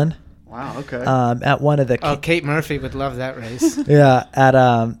watermelon. Wow. Okay. At one of the Kate Murphy would love that race. yeah,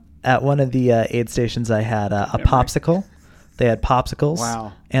 at one of the aid stations I had a popsicle. They had popsicles.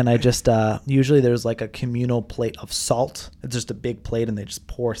 Wow. And I just, usually there's like a communal plate of salt. It's just a big plate, and they just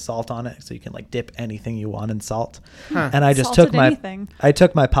pour salt on it, so you can like dip anything you want in salt. And I just took my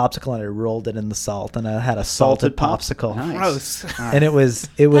popsicle and I rolled it in the salt, and I had a salted popsicle. Nice. Gross. And it was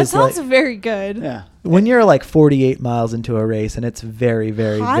That sounds like, very good. Yeah. when you're like 48 miles into a race and it's very,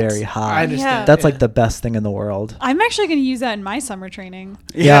 very, Hot? very hot. I understand. Yeah. That's like the best thing in the world. I'm actually going to use that in my summer training.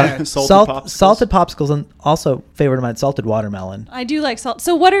 Yeah. Salted popsicles, and also favorite of mine, salted watermelon. I do like salt.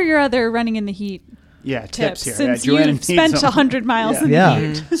 So what are your other running in the heat Yeah. tips Here. since Joanna you've needs spent some. 100 miles in Yeah. the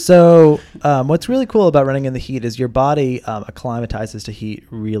heat? So what's really cool about running in the heat is your body acclimatizes to heat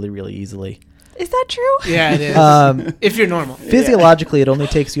really, really easily. Is that true? Yeah, it is. If you're normal. Physiologically, it only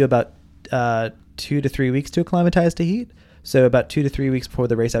takes you about 2 to 3 weeks to acclimatize to heat. So about 2 to 3 weeks before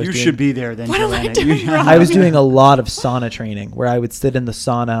the race, You should be there then, What am I Joanna. doing wrong? I was doing a lot of sauna training where I would sit in the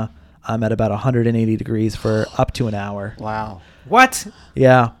sauna at about 180 degrees for up to an hour. Wow. What?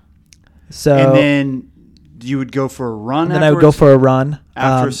 Yeah. So And then you would go for a run. then I would go for a run.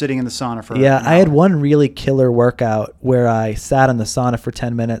 after sitting in the sauna for. Yeah, an I had hour. one really killer workout where I sat in the sauna for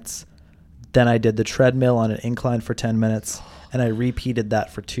 10 minutes. Then I did the treadmill on an incline for 10 minutes, and I repeated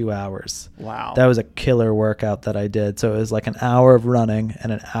that for 2 hours. Wow. That was a killer workout that I did. So it was like an hour of running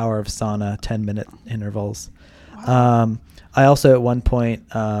and an hour of sauna, 10-minute intervals. Wow. I also at one point,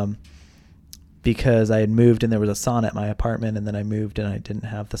 because I had moved and there was a sauna at my apartment, and then I moved and I didn't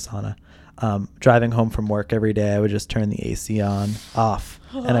have the sauna. Driving home from work every day, I would just turn the AC off,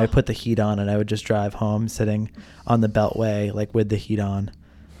 and I would put the heat on, and I would just drive home sitting on the Beltway, like with the heat on.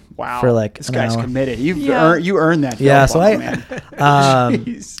 Wow. For like this an guy's hour. committed. Yeah. You earned that. Yeah, belt so buckle, I, man.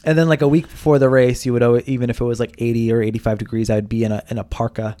 Jeez. and then like a week before the race, you would always, even if it was like 80 or 85 degrees, I'd be in a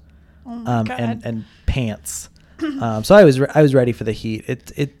parka, Oh my God. and pants. So I was ready for the heat.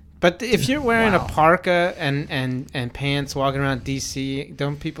 But if you're wearing Wow. a parka and pants walking around DC,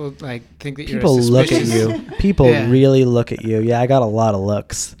 don't people like think that People you're look at suspicious? you. People Yeah. really look at you. Yeah, I got a lot of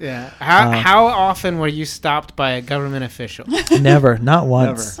looks. Yeah. How often were you stopped by a government official? Never, not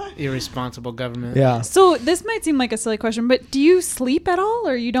once. Irresponsible government. Yeah. So this might seem like a silly question, but do you sleep at all,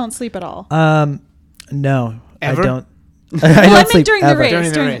 or you don't sleep at all? No, Ever? I don't. I Well, don't I mean sleep during ever. the race.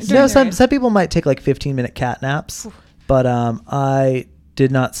 During the race. No, the some race. people might take like 15-minute cat naps, but I did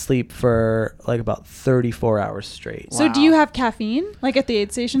not sleep for like about 34 hours straight. So do you have caffeine, like at the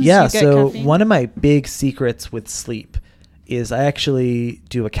aid stations? Yeah, do you get so caffeine? one of my big secrets with sleep is I actually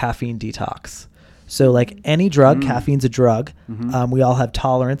do a caffeine detox. So like any drug, caffeine's a drug. We all have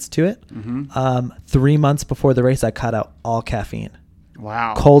tolerance to it. 3 months before the race, I cut out all caffeine.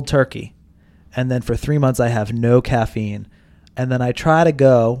 Wow. Cold turkey. And then for 3 months, I have no caffeine. And then I try to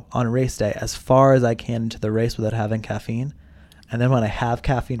go on race day as far as I can into the race without having caffeine. And then when I have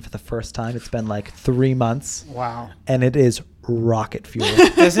caffeine for the first time, it's been like 3 months. Wow. And it is rocket fuel.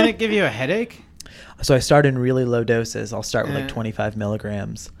 Doesn't it give you a headache? So I start in really low doses. I'll start with like 25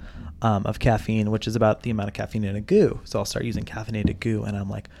 milligrams of caffeine, which is about the amount of caffeine in a goo. So I'll start using caffeinated goo, and I'm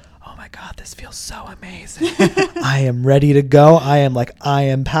like, oh my God, this feels so amazing. I am ready to go. I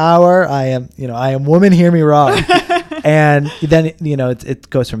am power. I am woman, hear me roar. And then, it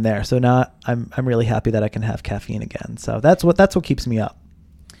goes from there. So now I'm really happy that I can have caffeine again. So that's what keeps me up.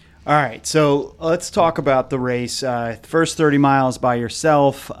 All right. So let's talk about the race. First 30 miles by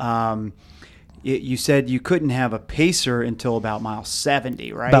yourself. You said you couldn't have a pacer until about mile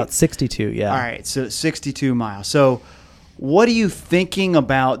 70, right? About 62, yeah. All right. So 62 miles. So what are you thinking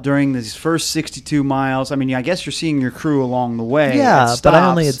about during these first 62 miles? I mean, I guess you're seeing your crew along the way. Yeah, but I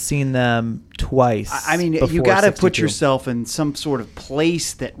only had seen them twice. I mean, you got to put yourself in some sort of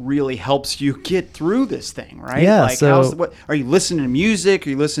place that really helps you get through this thing, right? Yeah. Like, so what are you listening to music?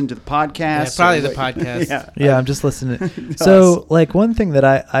 Are you listening to the podcast? Yeah, probably the podcast. Yeah, I'm just listening. So, like, one thing that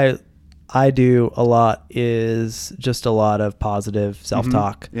I do a lot is just a lot of positive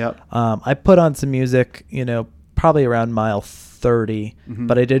self-talk. Yep. I put on some music, probably around mile 30,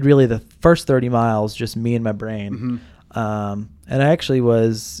 but I did really the first 30 miles just me and my brain. And I actually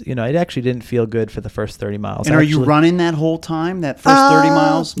I actually didn't feel good for the first 30 miles. And are you running that whole time, that first 30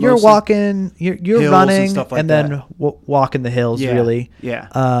 miles? You're walking, you're running, and stuff like then walking the hills, really. Yeah.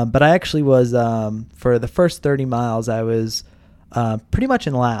 But I actually was, for the first 30 miles, I was pretty much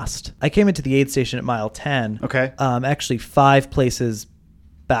in last. I came into the aid station at mile 10. Okay. Actually 5 places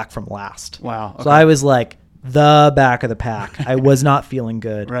back from last. Wow. Okay. So I was like the back of the pack. I was not feeling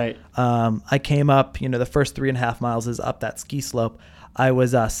good. Right. I came up, the first 3.5 miles is up that ski slope. I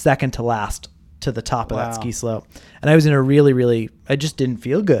was second to last to the top of that ski slope. And I was in a really, I just didn't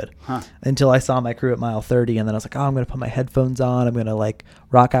feel good until I saw my crew at mile 30. And then I was like, I'm going to put my headphones on. I'm going to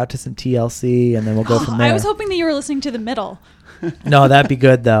rock out to some TLC, and then we'll go from there. I was hoping that you were listening to the middle. No, that'd be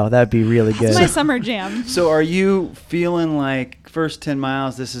good though. That'd be really good. That's my summer jam. So are you feeling like first 10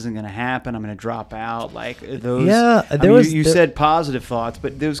 miles, this isn't going to happen, I'm going to drop out? Like those? Yeah. You said positive thoughts,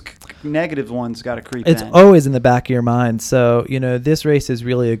 but those negative ones got to creep in. It's always in the back of your mind. So, this race is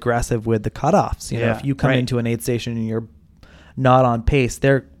really aggressive with the cutoffs. If you come into an aid station and you're not on pace,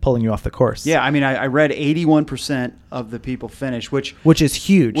 they're pulling you off the course. Yeah, I mean, I read 81% of the people finish, which is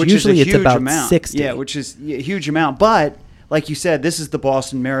huge. Usually it's about amount. 60. Yeah, which is a huge amount. But like you said, this is the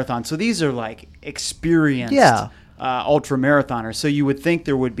Boston Marathon, so these are like experienced ultra marathoners. So you would think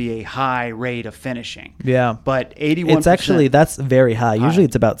there would be a high rate of finishing. Yeah, but 81%. It's actually that's very high. Usually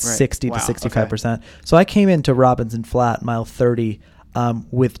it's about 60 to 65%. Okay. So I came into Robinson Flat mile 30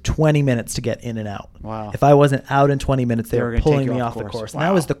 with 20 minutes to get in and out. Wow! If I wasn't out in 20 minutes, they were pulling me off the course. Wow. And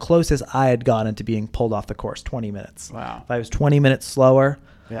that was the closest I had gotten to being pulled off the course. 20 minutes. Wow! If I was 20 minutes slower,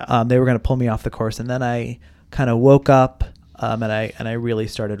 they were going to pull me off the course. And then I kind of woke up. And I really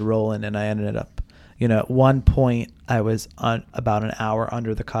started rolling, and I ended up, at one point I was on about an hour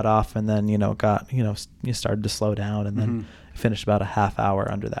under the cutoff, and then, you started to slow down, and then finished about a half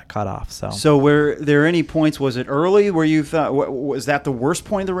hour under that cutoff. So were there any points? Was it early where you thought was that the worst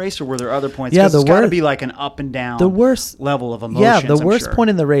point of the race, or were there other points? Yeah, it's got to be like an up and down. The worst level of emotions. Yeah, the worst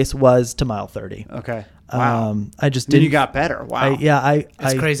point in the race was to mile 30. Okay. Wow. I just didn't. Then you got better. Wow.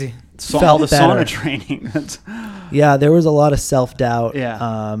 It's crazy. All the sauna training. Yeah, there was a lot of self-doubt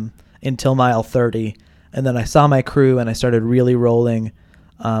until mile 30. And then I saw my crew, and I started really rolling.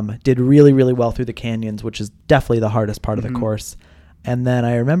 Did really, really well through the canyons, which is definitely the hardest part of the course. And then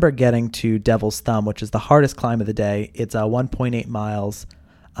I remember getting to Devil's Thumb, which is the hardest climb of the day. It's 1.8 miles,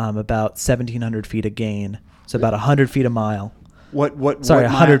 about 1,700 feet a gain. So about 100 feet a mile. What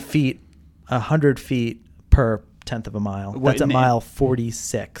 100 feet. 100 feet per tenth of a mile. That's at mile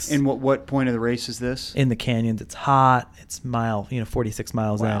 46. And what point of the race is this? In the canyons. It's hot. It's 46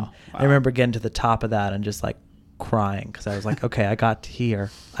 miles in. Wow. I remember getting to the top of that and just crying because I was like, okay, I got to here.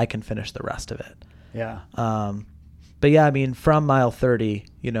 I can finish the rest of it. Yeah. But yeah, I mean, from mile 30,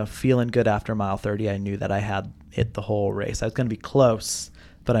 feeling good after mile 30, I knew that I had hit the whole race. I was going to be close,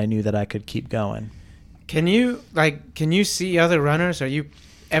 but I knew that I could keep going. Can you see other runners? Are you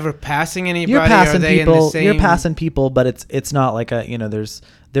ever passing anybody? You're passing people. In the same... You're passing people, but it's not like there's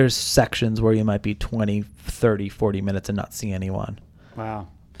sections where you might be 20, 30, 40 minutes and not see anyone. Wow.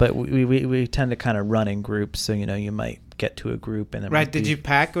 But we tend to kind of run in groups, so you might get to a group and it Did you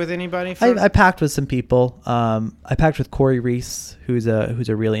pack with anybody? I packed with some people. I packed with Corey Reese, who's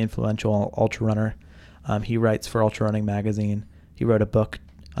a really influential ultra runner. He writes for Ultra Running Magazine. He wrote a book,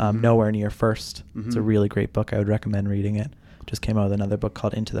 Nowhere Near First. It's a really great book. I would recommend reading it. just came out with another book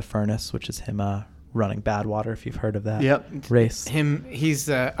called Into the Furnace, which is him running Badwater, if you've heard of that race. He's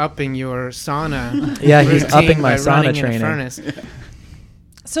upping your sauna. Yeah, he's routine upping my by running sauna in a training. furnace.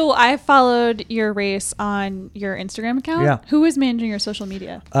 So I followed your race on your Instagram account. Yeah. Who is managing your social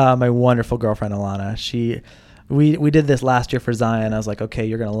media? My wonderful girlfriend Alana. We did this last year for Zion. I was like, okay,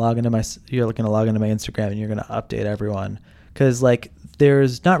 you're gonna log into my Instagram and you're gonna update everyone, because like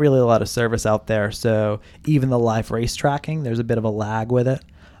there's not really a lot of service out there. So even the live race tracking, there's a bit of a lag with it.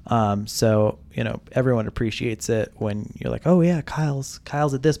 So everyone appreciates it when you're like, oh yeah, Kyle's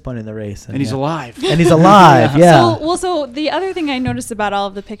at this point in the race, and he's alive. And he's alive. Yeah. So the other thing I noticed about all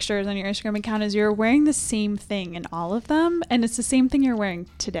of the pictures on your Instagram account is you're wearing the same thing in all of them, and it's the same thing you're wearing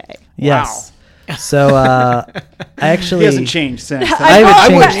today. Yes. So I actually He hasn't changed since. I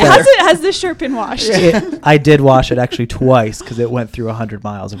haven't changed that. Has this shirt been washed? I did wash it actually twice because it went through 100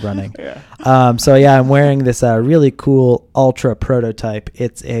 miles of running. So yeah, I'm wearing this really cool Ultra prototype.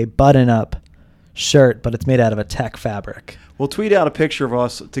 It's a button-up shirt, but it's made out of a tech fabric. We'll tweet out a picture of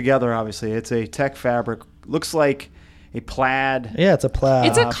us together. Obviously, it's a tech fabric. Looks like a plaid. Yeah, it's a plaid.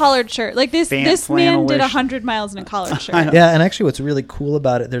 It's a collared shirt. Like this man did 100 miles in a collared shirt. Yeah, and actually what's really cool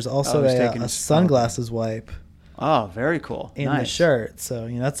about it, there's also he's a taking his sunglasses wipe Oh, very cool. in Nice. the shirt. So,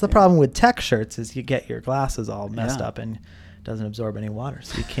 that's the problem with tech shirts is you get your glasses all messed up and it doesn't absorb any water.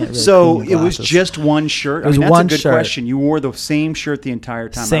 So you can't really So clean your it was glasses. just one shirt? It was that's one a good shirt. question. You wore the same shirt the entire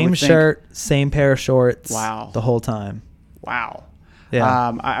time. I Same would think. shirt, same pair of shorts. Wow. The whole time. Wow.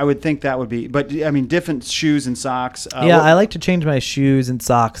 Yeah. I would think that would be, but I mean, different shoes and socks. I like to change my shoes and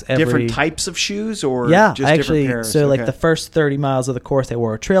socks every different types of shoes, or Yeah, just actually, different pairs? so like Okay. the first 30 miles of the course, I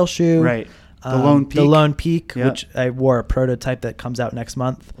wore a trail shoe. Right. The Lone Peak. The Lone Peak, Yep. which I wore a prototype that comes out next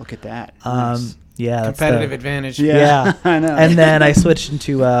month. Look at that. Nice. Yeah, that's Competitive advantage. Yeah. I know. And then I switched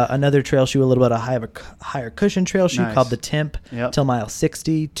into another trail shoe, a little bit of higher cushion trail shoe Nice. called the Timp Yep. till mile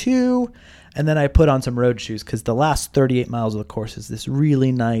 62. And then I put on some road shoes because the last 38 miles of the course is this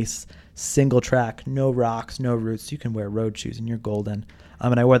really nice single track, no rocks, no roots. You can wear road shoes and you're golden.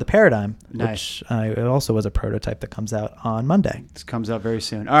 And I wore the Paradigm, Nice. which it also was a prototype that comes out on Monday. This comes out very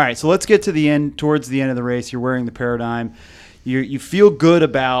soon. All right, so let's get to the end. Towards the end of the race, you're wearing the Paradigm. You feel good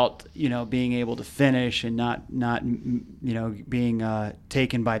about being able to finish and not being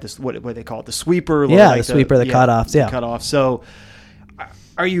taken by this what they call it, the sweeper. The sweeper, the cutoffs. Yeah, cutoff. So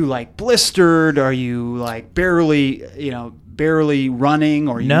are you like blistered? Are you like barely running?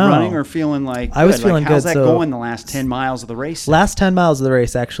 Or are you running or feeling like I was good? feeling how's good. that So going the last 10 miles of the race? Last 10 miles of the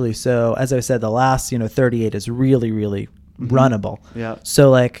race, actually. So as I said, the last 38 is really, really runnable. Yeah. So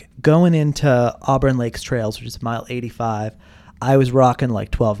like going into Auburn Lakes Trails, which is mile 85, I was rocking like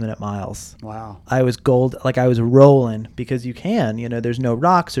 12-minute miles. Wow. I was I was rolling because you can, there's no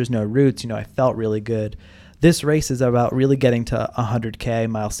rocks, there's no roots. I felt really good. This race is about really getting to 100K,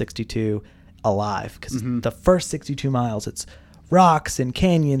 mile 62, alive. Because the first 62 miles, it's rocks and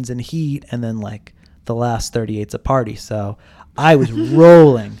canyons and heat. And then like the last 38's a party. So I was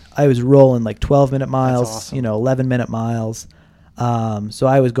rolling. I was rolling like 12-minute miles, awesome. 11-minute miles. So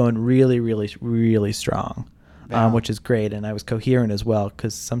I was going really, really, really strong. Wow. Which is great, and I was coherent as well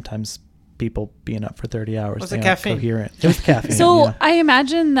because sometimes people being up for 30 hours, Was they it aren't caffeine? coherent. It was caffeine. So yeah. I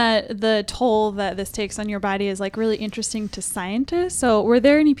imagine that the toll that this takes on your body is like really interesting to scientists. So were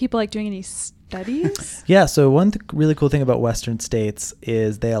there any people like doing any studies? Yeah, so one really cool thing about Western states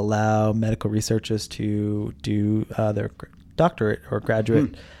is they allow medical researchers to do their doctorate or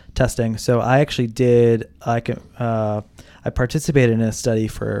graduate testing. So I actually I participated in a study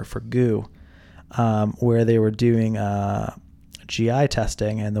for GU. Where they were doing GI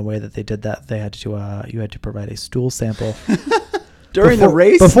testing, and the way that they did that, they had to you had to provide a stool sample During the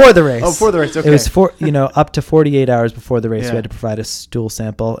race? Before the race. Oh, before the race. Okay. It was up to 48 hours before the race. Yeah. You had to provide a stool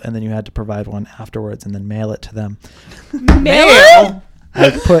sample, and then you had to provide one afterwards, and then mail it to them. Mail?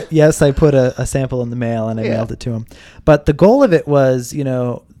 I put a sample in the mail, and I mailed it to them. But the goal of it was,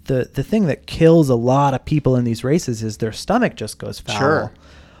 the thing that kills a lot of people in these races is their stomach just goes foul. Sure.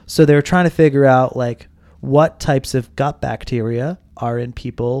 So they were trying to figure out like what types of gut bacteria are in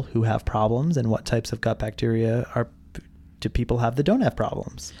people who have problems, and what types of gut bacteria do people have that don't have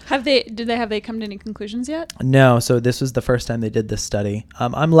problems. Have they come to any conclusions yet? No. So this was the first time they did this study.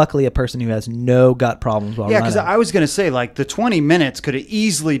 I'm luckily a person who has no gut problems while running. because I was going to say like the 20 minutes could have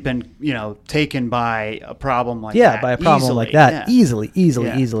easily been taken by a problem like that. By a problem like that. Easily.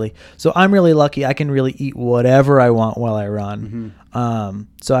 Easily. So I'm really lucky. I can really eat whatever I want while I run.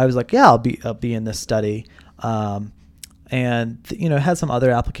 So I was like, I'll be in this study. And it had some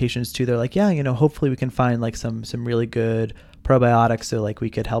other applications too. They're like, hopefully we can find like some really good probiotics, so like we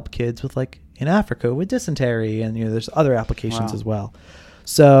could help kids with like in Africa with dysentery, and there's other applications Wow. as well.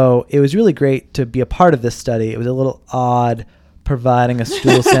 So it was really great to be a part of this study. It was a little odd providing a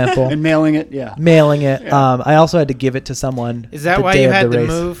stool sample And mailing it, yeah. mailing it. Yeah. I also had to give it to someone. Is that the why day you of had the to race.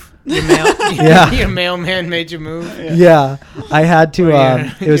 move? Your mail, Yeah. Your mailman made you move. Yeah, I had to. Or your-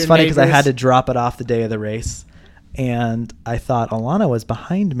 It was your funny because I had neighbors. to drop it off the day of the race, and I thought Alana was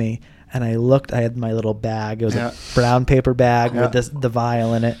behind me, and I looked. I had my little bag. It was Yeah. a brown paper bag Yeah. with the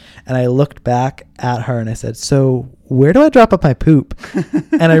vial in it, and I looked back at her and I said, "So where do I drop off my poop?"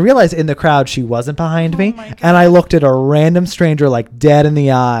 And I realized in the crowd she wasn't behind me, my and I looked at a random stranger like dead in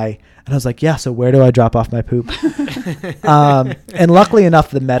the eye. And I was like, yeah, so where do I drop off my poop? And luckily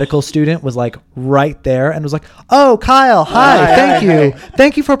enough, the medical student was like right there and was like, oh, Kyle, hi, Hi, thank hi, you. hi.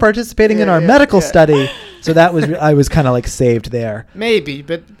 Thank you for participating in Yeah, our yeah, medical yeah. study. So that was, I was kind of like saved there. Maybe,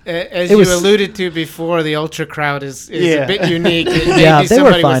 but as It you was- alluded to before, the ultra crowd is Yeah. a bit unique. Maybe Yeah, they were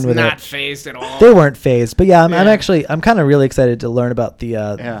somebody fine was with it. not phased at all. They weren't phased, but yeah, I'm Yeah. I'm kind of really excited to learn about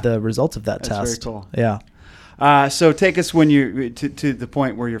Yeah. the results of that That's very test. cool. Yeah. So take us when you to the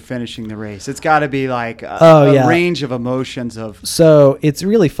point where you're finishing the race. It's got to be like a, Oh, a yeah. range of emotions of So it's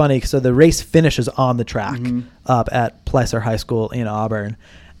really funny. So the race finishes on the track Mm-hmm. up at Placer High School in Auburn.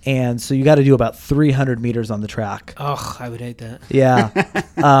 And so you got to do about 300 meters on the track. Oh, I would hate that. Yeah.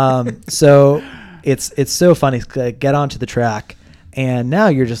 So it's so funny. 'Cause I get onto the track, and now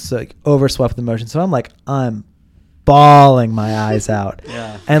you're just like overswept with emotion. So I'm bawling my eyes out.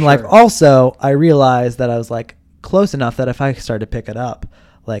 Yeah, And for like sure. also I realized that I was like close enough that if I started to pick it up,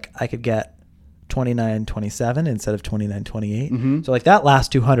 like I could get 29:27 instead of 29:28. Mhm. So like that last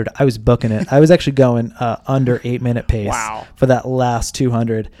 200, I was booking it. I was actually going under 8-minute pace Wow. for that last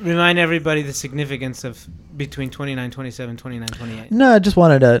 200. Remind everybody the significance of between 29:27, 29:28. No, I just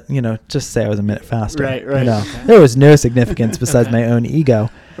wanted to, just say I was a minute faster. Right, right. Okay. There was no significance besides my own ego.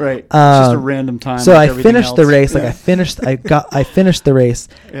 right. It's just a Um, random time. So like I everything finished the else. race. Like Yeah. I finished the race,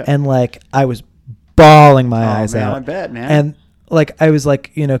 Yeah. and like I was bawling my Oh, eyes man, out. I bet, man. And like I was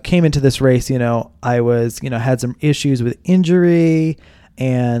like, came into this race, I was, had some issues with injury,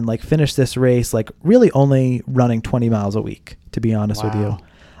 and like finished this race like really only running 20 miles a week, to be honest with you.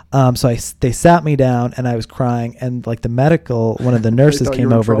 Wow. So they sat me down and I was crying, and like one of the nurses thought you came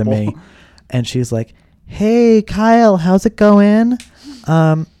were in over to trouble. me, and she's like, "Hey Kyle, how's it going?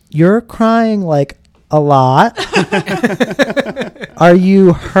 You're crying like a lot. Are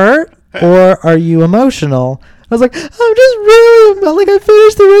you hurt or are you emotional?" I was like, "I'm just really like I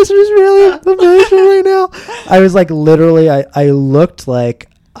finished the race. I'm just really emotional right now." I was like, literally, I looked like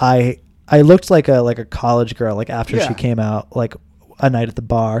I looked like a college girl, like after Yeah. she came out, like a night at the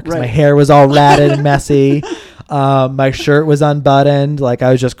bar, because my Right. hair was all ratted and messy. My shirt was unbuttoned. Like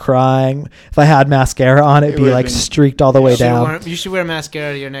I was just crying. If I had mascara on, it'd It be would've like been- streaked all the way down. You should wear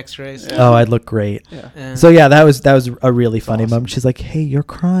mascara to your next race. Yeah. Oh, I'd look great. Yeah. So yeah, that was a really funny awesome. moment. She's like, "Hey, you're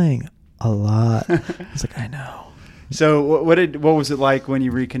crying a lot." I was like, "I know." So what was it like when you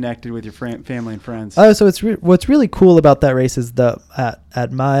reconnected with your family and friends? Oh, so what's really cool about that race is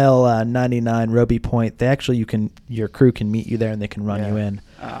at mile 99 Roby Point, they actually your crew can meet you there and they can run Yeah. you in.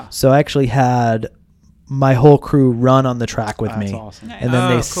 Ah. So I actually had my whole crew run on the track with That's me. awesome. Nice. And then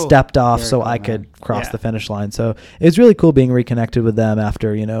they Oh, cool. stepped off Very so cool, I man. could cross Yeah. the finish line. So it was really cool being reconnected with them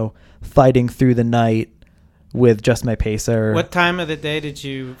after, fighting through the night with just my pacer. What time of the day did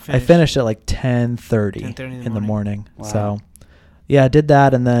you I finish? finished at like 10:30 10:30 in the morning. Wow. So yeah, I did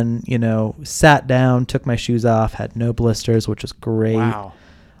that, and then, sat down, took my shoes off, had no blisters, which was great. Wow.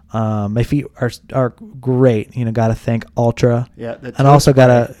 My feet are great. Got to thank Ultra. Yeah. the And toe also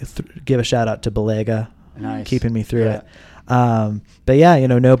got spray. to give a shout out to Belega, Nice. keeping me through Yeah. it. But yeah,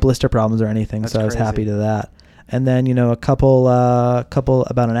 no blister problems or anything. That's so I was crazy. happy to that. And then, a couple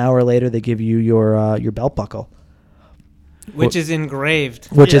about an hour later, they give you your belt buckle, Which is engraved.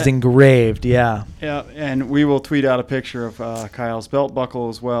 which is Yeah. engraved. Yeah. Yeah, and we will tweet out a picture of Kyle's belt buckle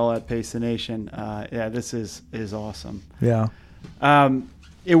as well at Pace the Nation. Yeah, this is awesome. Yeah.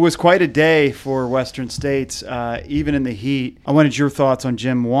 It was quite a day for Western States, even in the heat. I wanted your thoughts on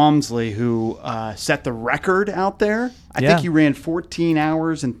Jim Walmsley, who set the record out there. I Yeah. think you ran 14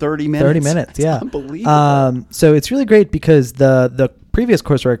 hours and 30 minutes. 30 minutes, That's yeah. unbelievable. So it's really great because the previous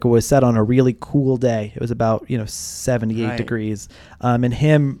course record was set on a really cool day. It was about 78 Right. degrees, and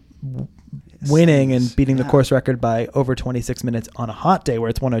him winning and beating the Yeah. course record by over 26 minutes on a hot day where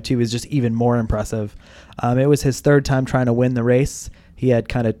it's 102 is just even more impressive. It was his third time trying to win the race. He had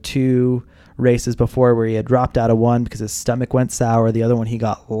kind of two races before where he had dropped out of one because his stomach went sour. The other one he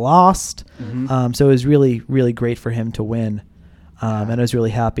got lost. Mm-hmm. So it was really, really great for him to win. And I was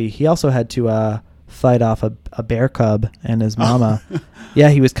really happy. He also had to fight off a bear cub and his mama. Yeah,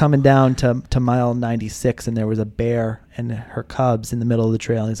 he was coming down to mile 96, and there was a bear and her cubs in the middle of the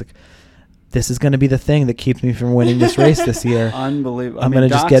trail. And he's like, this is going to be the thing that keeps me from winning this race this year. Unbelievable. I'm going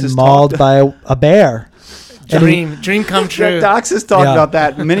to just get mauled by a bear. Dream come true. Docs has talked about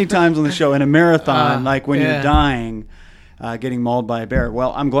that many times on the show. In a marathon, like when you're dying, getting mauled by a bear.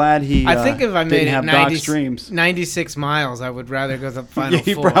 Well, I'm glad he. I think if I made it 96 miles, I would rather go the final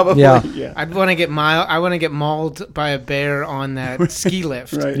four. Probably. Yeah. I'd want to get I want to get mauled by a bear on that ski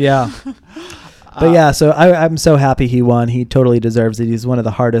lift. Right. Yeah. But yeah, so I'm so happy he won. He totally deserves it. He's one of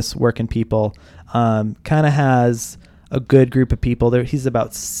the hardest working people. Kind of has a good group of people there. He's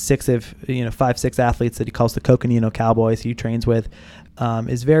about 6 athletes that he calls the Coconino Cowboys he trains with.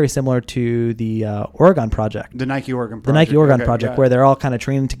 Is very similar to the Oregon Project. The Nike Oregon Project. The Nike Oregon Project, where they're all kind of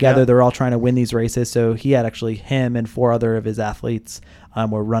training together. Yeah. They're all trying to win these races. So he had actually him and 4 other of his athletes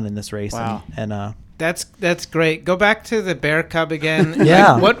were running this race. Wow. And that's great. Go back to the bear cub again.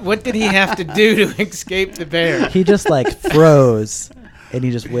 Yeah. Like, what did he have to do to escape the bear? He just froze, and he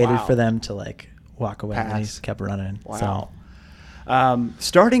just waited for them to walk away, and he just kept running. Wow. So.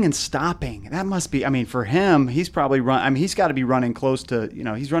 Starting and stopping, that must be, for him, he's probably he's got to be running close to,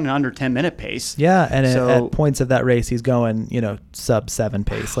 he's running under 10-minute pace. Yeah, and at points of that race, he's going, sub 7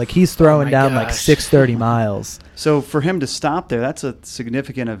 pace. He's throwing down 6:30 miles. So for him to stop there, that's a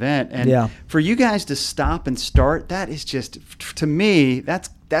significant event. And for you guys to stop and start, that is just, to me,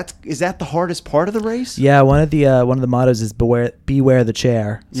 is that the hardest part of the race? Yeah, one of the mottos is beware the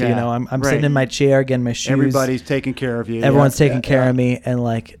chair. So I'm sitting in my chair, getting my shoes. Everybody's taking care of you. Everyone's taking care of me, and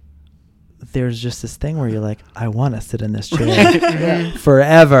there's just this thing where you're like, I want to sit in this chair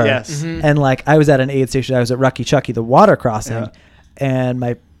forever. Yes. Mm-hmm. And I was at an aid station. I was at Rucky Chucky, the water crossing, and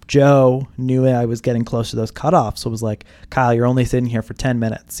my Joe knew I was getting close to those cutoffs. So it was like, Kyle, you're only sitting here for 10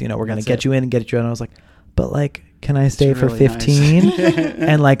 minutes. We're going to get you in and get you in. And I was like, but can I stay for 15? Nice.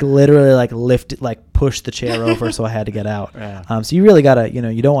 And literally lift it, push the chair over. So I had to get out. Yeah. So you really got to,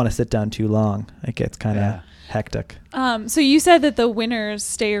 you don't want to sit down too long. It gets kind of hectic. So you said that the winners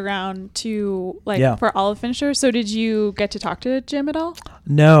stay around to for all the finishers. So did you get to talk to Jim at all?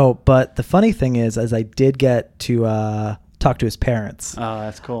 No, but the funny thing is I did get to talk to his parents. Oh,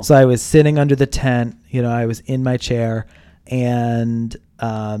 that's cool. So I was sitting under the tent, I was in my chair, and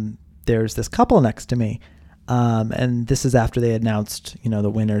there's this couple next to me. And this is after they announced, the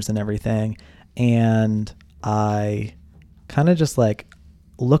winners and everything. And I kind of just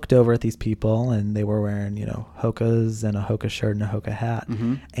looked over at these people, and they were wearing, Hoka's and a Hoka shirt and a Hoka hat.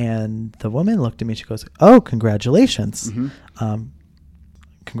 Mm-hmm. And the woman looked at me, she goes, "Oh, congratulations. Mm-hmm.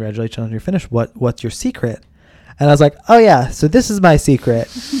 Congratulations on your finish. What's your secret?" And I was like, "Oh yeah, so this is my secret.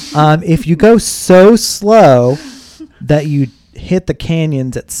 If you go so slow that you hit the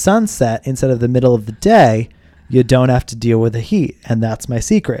canyons at sunset instead of the middle of the day, you don't have to deal with the heat, and that's my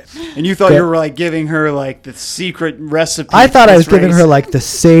secret." And you thought you were giving her the secret recipe. I thought I was giving her the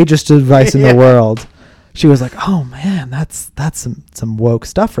sagest advice in the world. She was like, "Oh man, that's some woke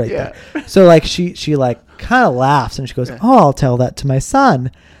stuff right there." So she kind of laughs, and she goes, "Oh, I'll tell that to my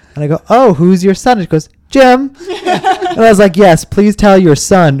son." And I go, "Oh, who's your son?" And she goes, "Jim." And I was like, "Yes, please tell your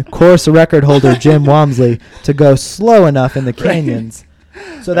son, course record holder Jim Walmsley, to go slow enough in the canyons."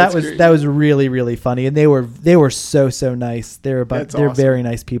 So that was really, really funny, and they were so nice. They're awesome. Very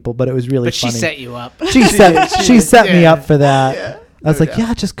nice people, but it was really funny. But she set you up. She set me up for that. Yeah, I was like,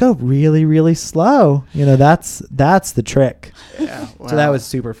 "Yeah, just go really, really slow. That's the trick." Yeah, wow. So that was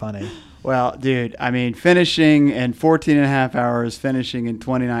super funny. Well, dude, finishing in 14 and a half hours, finishing in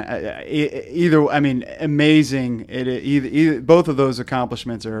 29, amazing. Either both of those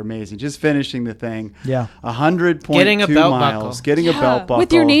accomplishments are amazing. Just finishing the thing. Yeah. 100.2 miles. Getting a belt buckle.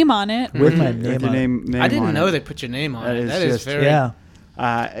 With your name on it. With my name on it. I didn't know they put your name on it. That is very... Yeah.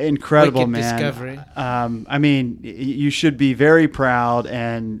 Incredible, man. Discovery. You should be very proud,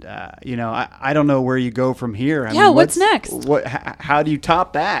 and I don't know where you go from here. What's next? How do you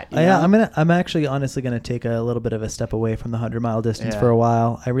top that? I'm actually honestly going to take a little bit of a step away from the 100-mile distance for a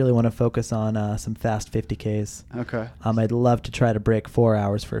while. I really want to focus on some fast 50Ks. Okay. I'd love to try to break 4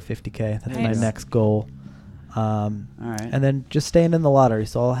 hours for a 50K. That's my next goal. All right. And then just staying in the lottery.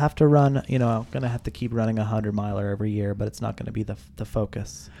 So I'll have to run, I'm going to have to keep running a 100-miler every year, but it's not going to be the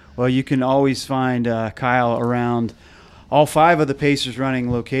focus. Well, you can always find Kyle around all 5 of the Pacers running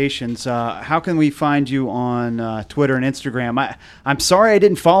locations. How can we find you on Twitter and Instagram? I'm sorry I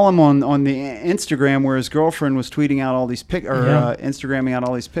didn't follow him on the Instagram where his girlfriend was tweeting out all these Instagramming out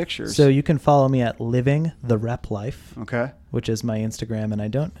all these pictures. So you can follow me at Living the Rep Life. Okay. Which is my Instagram, and I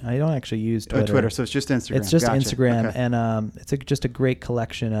don't actually use Twitter. Twitter, so it's just Instagram. It's just Gotcha. Instagram, Okay. and it's just a great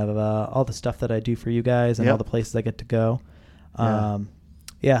collection of all the stuff that I do for you guys and all the places I get to go.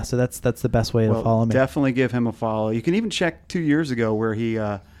 So that's the best way to follow me. Definitely give him a follow. You can even check 2 years ago where he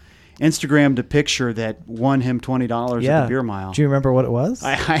Instagrammed a picture that won him $20 at the beer mile. Do you remember what it was?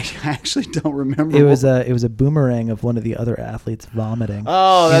 I actually don't remember. It was a boomerang of one of the other athletes vomiting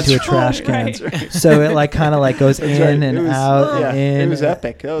that's into a trash can. That's right. So it kind of goes in and out and in. It was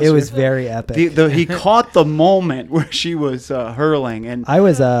epic. It was very epic. He caught the moment where she was hurling, and I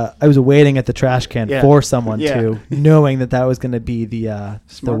was waiting at the trash can for someone to, knowing that was going to be the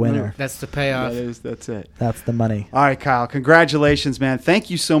winner. Move. That's the payoff. That's it. That's the money. All right, Kyle. Congratulations, man. Thank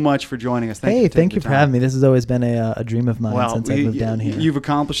you so much for joining us. Thank you for having me. This has always been a dream of mine since I moved down here. You've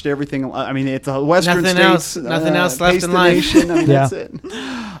accomplished everything. I mean, it's a Western States. Nothing else left in life. I mean, that's it.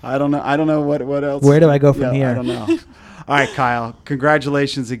 I don't know what else. Where do I go from here? I don't know. All right, Kyle.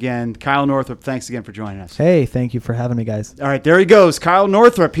 Congratulations again. Kyle Northrup, thanks again for joining us. Hey, thank you for having me, guys. All right, there he goes. Kyle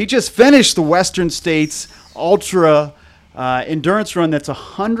Northrup. He just finished the Western States Ultra endurance run that's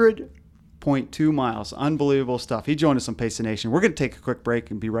 100.2 miles. Unbelievable stuff. He joined us on Pace the Nation. We're going to take a quick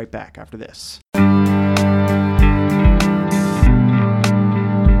break and be right back after this.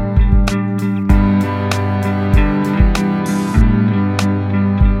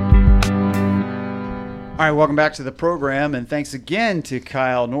 All right, welcome back to the program, and thanks again to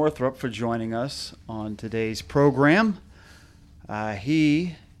Kyle Northrup for joining us on today's program.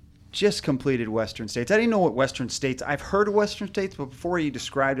 He just completed Western States. I didn't know what Western States. I've heard of Western States, but before he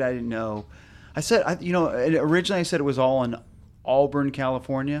described it, I didn't know. I said, originally I said it was all in Auburn,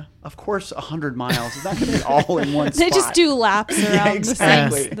 California. Of course, 100 miles. It's not going to be all in one spot. They just do laps around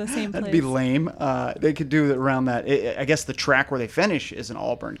exactly. the same place. That'd be lame. They could do it around that. I guess the track where they finish is in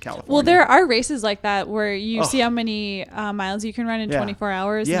Auburn, California. Well, there are races like that where you see how many miles you can run in 24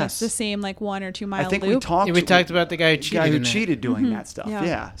 hours. Yes. And it's the same 1 or 2 mile I think loop. we talked about the guy who cheated. Doing that stuff.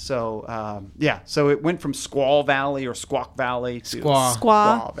 Yeah. So so it went from Squaw Valley or Squawk Valley to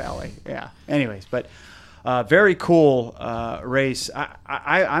Squaw Valley. Yeah. Anyways, but very cool race.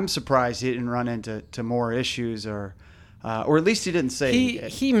 I'm surprised he didn't run into more issues, or at least he didn't say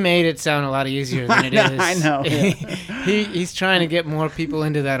he made it sound a lot easier than it is. I know. Yeah. He's trying to get more people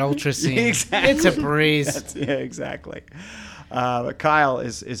into that ultra scene. Exactly. It's a breeze. Exactly. But Kyle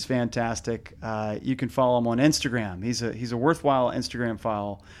is fantastic. You can follow him on Instagram. He's a worthwhile Instagram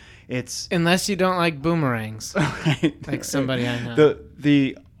follow. It's unless you don't like boomerangs, right, like somebody I know.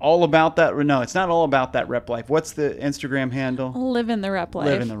 The all about that. No, it's not all about that rep life. What's the Instagram handle? Living the rep life.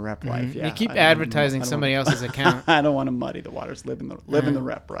 Living the rep life. Yeah. You keep advertising somebody else's account. I don't want to muddy the waters. Living the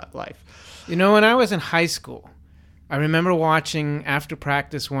rep life. You know, when I was in high school, I remember watching after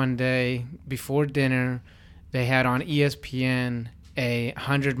practice one day before dinner. They had on ESPN a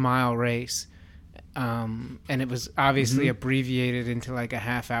 100-mile race. And it was obviously abbreviated into a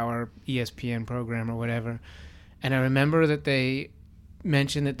half-hour ESPN program or whatever. And I remember that they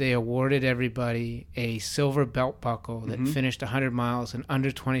mentioned that they awarded everybody a silver belt buckle that finished 100 miles in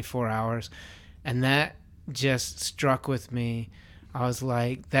under 24 hours. And that just struck with me. I was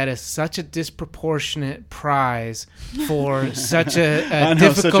like, that is such a disproportionate prize for such a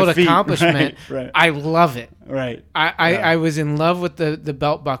difficult accomplishment. Right. I love it. Right. I was in love with the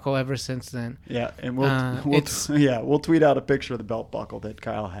belt buckle ever since then. Yeah, and we'll tweet out a picture of the belt buckle that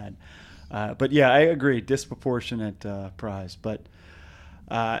Kyle had. But yeah, I agree, disproportionate prize, but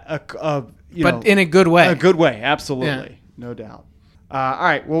in a good way. A good way, absolutely, no doubt. All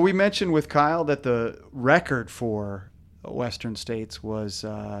right. Well, we mentioned with Kyle that the record for Western States was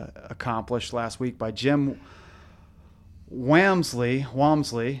accomplished last week by Jim Walmsley.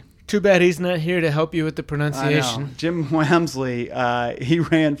 Too bad he's not here to help you with the pronunciation. I know. Jim Walmsley, he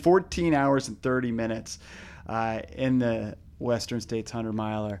ran 14 hours and 30 minutes in the Western States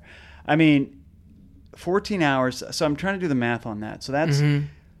 100-miler. I mean, 14 hours. So I'm trying to do the math on that. So that's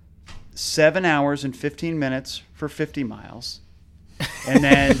 7 hours and 15 minutes for 50 miles. And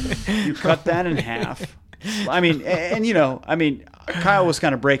then you cut that in half. I mean, Kyle was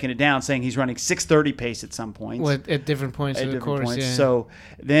kind of breaking it down, saying he's running 6:30 pace at some points. Well, at different points of the course, yeah. So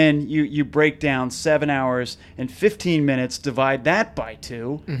then you break down 7 hours and 15 minutes, divide that by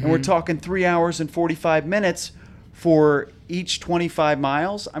 2, and we're talking 3 hours and 45 minutes for each 25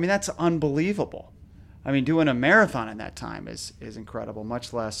 miles. I mean, that's unbelievable. I mean, doing a marathon in that time is incredible.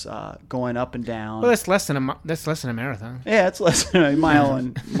 Much less going up and down. Well, that's less than a marathon. Yeah, it's less than a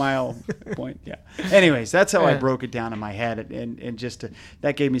mile point. Yeah. Anyways, that's how I broke it down in my head, and just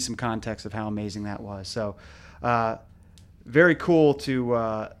that gave me some context of how amazing that was. So, very cool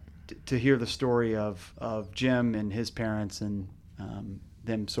to hear the story of Jim and his parents and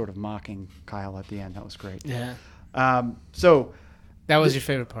them sort of mocking Kyle at the end. That was great. Yeah. So. That was your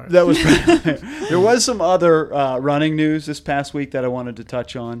favorite part. That was. There was some other running news this past week that I wanted to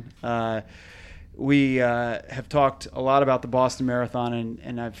touch on. We have talked a lot about the Boston Marathon,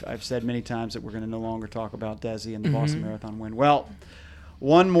 and I've said many times that we're going to no longer talk about Desi and the Boston Marathon win. Well,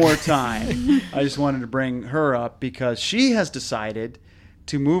 one more time, I just wanted to bring her up because she has decided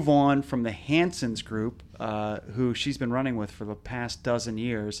to move on from the Hansons group, who she's been running with for the past dozen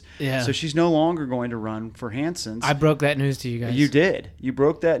years. Yeah. So she's no longer going to run for Hansons. I broke that news to you guys. You did. You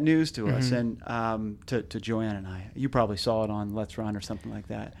broke that news to us and to Joanne and I. You probably saw it on Let's Run or something like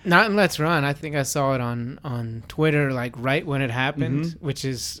that. Not in Let's Run. I think I saw it on Twitter, like right when it happened, which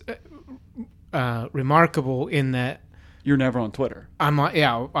is remarkable in that. You're never on Twitter.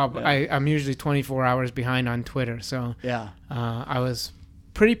 I'm usually 24 hours behind on Twitter. So yeah, I was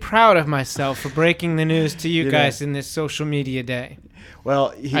pretty proud of myself for breaking the news to you guys in this social media day.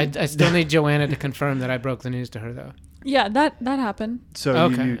 Well, I still need Joanna to confirm that I broke the news to her, though. Yeah, that happened. So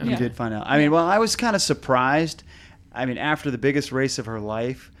okay. you did find out. I mean, well, I was kind of surprised. I mean, after the biggest race of her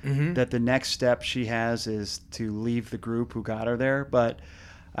life, that the next step she has is to leave the group who got her there. But,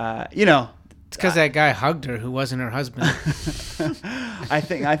 it's because that guy hugged her who wasn't her husband. I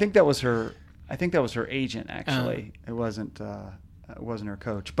think that was her. I think that was her agent. Actually, it wasn't her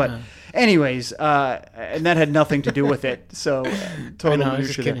coach. But, anyways, and that had nothing to do with it. So, total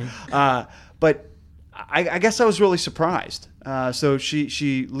minutia there. But I guess I was really surprised. So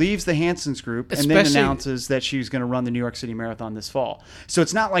she leaves the Hansons group and then announces that she's going to run the New York City Marathon this fall. So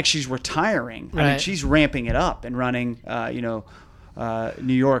it's not like she's retiring. Right. I mean, she's ramping it up and running,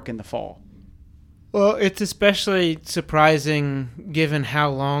 New York in the fall. Well, it's especially surprising given how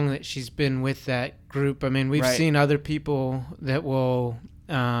long that she's been with that group. I mean, we've seen other people that will,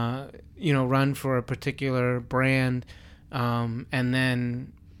 run for a particular brand and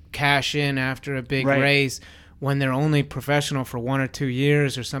then cash in after a big race when they're only professional for 1 or 2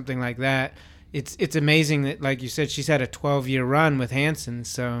 years or something like that. It's amazing that, like you said, she's had a 12-year run with Hanson.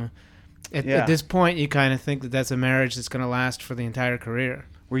 So at this point, you kind of think that that's a marriage that's going to last for the entire career.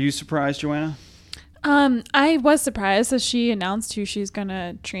 Were you surprised, Joanna? I was surprised that she announced who she's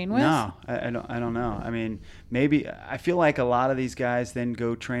gonna train with. No, I don't know. I mean, maybe I feel like a lot of these guys then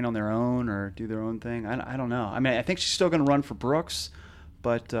go train on their own or do their own thing. I don't know. I mean, I think she's still gonna run for Brooks,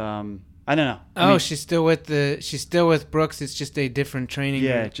 but I don't know. I mean, she's still with Brooks. It's just a different training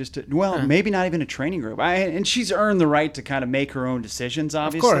group. Maybe not even a training group. And she's earned the right to kind of make her own decisions,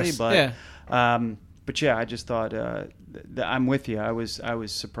 obviously. Of course, but I just thought I'm with you. I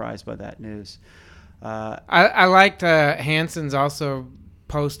was surprised by that news. I liked Hanson's also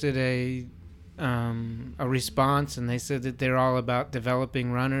posted a response, and they said that they're all about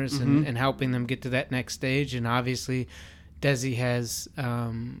developing runners and helping them get to that next stage. And obviously, Desi has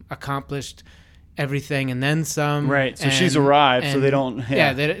accomplished everything and then some. Right. So she's arrived, so they don't.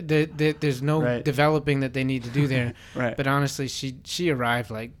 Yeah. There's no developing that they need to do there. Right. But honestly, she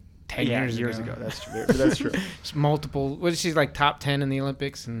arrived like 10 years ago. That's true. That's true. She's like top 10 in the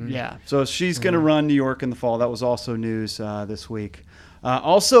Olympics. And so she's going to run New York in the fall. That was also news this week.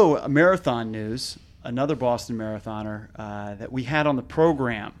 Also, marathon news. Another Boston marathoner that we had on the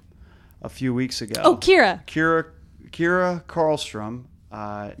program a few weeks ago. Oh, Kira Karlstrom.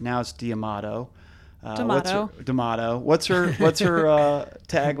 Now it's D'Amato. D'Amato. What's her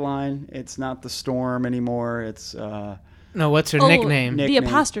tagline? It's not the storm anymore. It's no. What's her nickname? The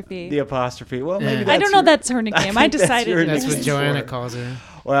apostrophe. The apostrophe. Well, maybe that's I don't know. That's her nickname. I decided that's what Joanna calls her.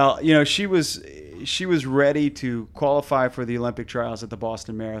 Well, she was ready to qualify for the Olympic trials at the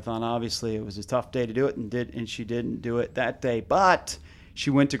Boston Marathon. Obviously, it was a tough day to do it, and she didn't do it that day. But she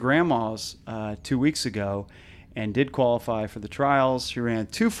went to Grandma's 2 weeks ago and did qualify for the trials. She ran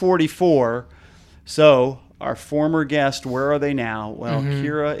 2:44. So our former guest, where are they now? Well,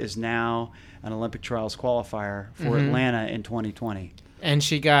 Kira is now an Olympic trials qualifier for Atlanta in 2020. And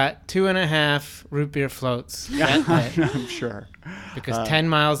she got 2.5 root beer floats. Yeah, I'm sure. Because 10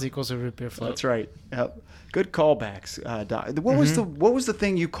 miles equals a root beer float. That's right. Yep. Good callbacks, Doc. What was the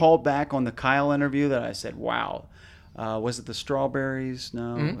thing you called back on the Kyle interview that I said, wow? Was it the strawberries?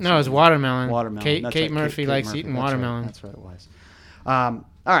 No. No, it was watermelon. Watermelon. Kate Murphy likes eating watermelon. That's what it was.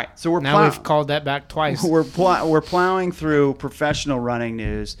 All right, so we've called that back twice. We're plowing through professional running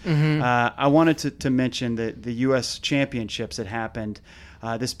news. Mm-hmm. I wanted to mention the U.S. Championships that happened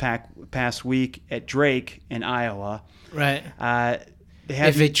this past week at Drake in Iowa. Right.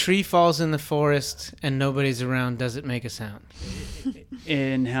 If a tree falls in the forest and nobody's around, does it make a sound?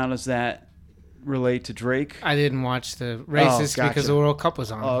 And how does that relate to Drake? I didn't watch the races because the World Cup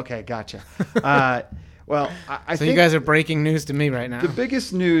was on. Oh, okay, gotcha. Well, I think you guys are breaking news to me right now. The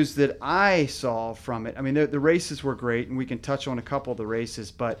biggest news that I saw from it, I mean, the races were great, and we can touch on a couple of the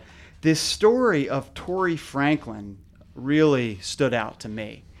races, but this story of Tori Franklin really stood out to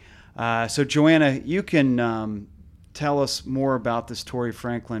me. So, Joanna, you can tell us more about this Tori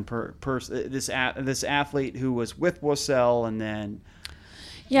Franklin, this athlete who was with Wassell and then...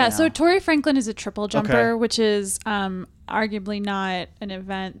 Yeah, so Tori Franklin is a triple jumper, which is arguably not an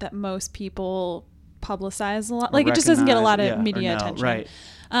event that most people publicize a lot. Like, it just doesn't get a lot of media attention. Right.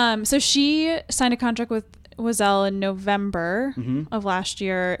 So she signed a contract with Wassell in November of last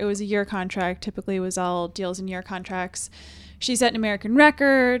year. It was a year contract. Typically, Wassell deals in year contracts. She set an American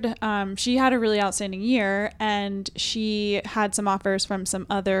record. She had a really outstanding year, and she had some offers from some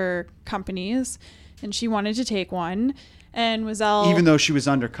other companies, and she wanted to take one. And Wassell... Even though she was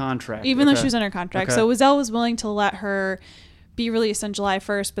under contract. Though she was under contract. So Wassell was willing to let her be released on July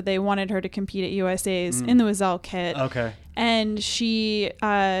 1st, but they wanted her to compete at USA's in the Wassell kit. Okay. And she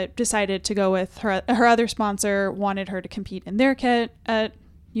decided to go with her other sponsor, wanted her to compete in their kit at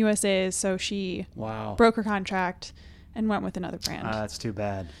USA's, so she broke her contract and went with another brand. That's too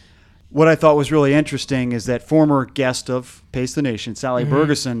bad. What I thought was really interesting is that former guest of Pace the Nation, Sally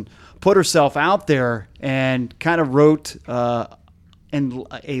Bergeson, put herself out there and kind of wrote in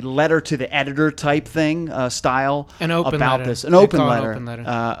a letter to the editor type thing style about this. An open letter.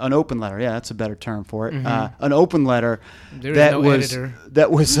 An open letter. Yeah, that's a better term for it. An open letter that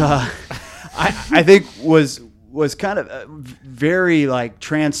was I think was kind of very like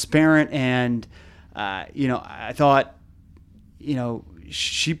transparent, and I thought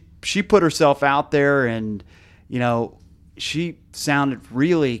she put herself out there, and she sounded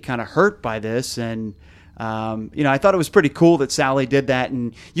really kind of hurt by this, and I thought it was pretty cool that Sally did that,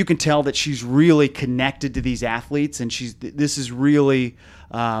 and you can tell that she's really connected to these athletes, and this is really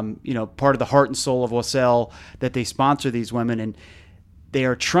part of the heart and soul of Wassell, that they sponsor these women, and they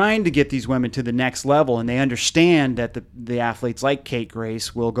are trying to get these women to the next level, and they understand that the athletes like Kate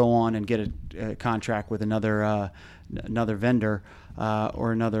Grace will go on and get a contract with another vendor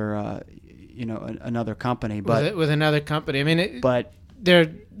or another another company, but with another company. I mean, but they're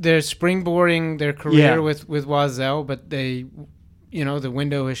springboarding their career with Wassell, but they, the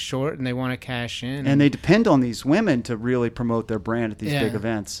window is short and they want to cash in, and they depend on these women to really promote their brand at these big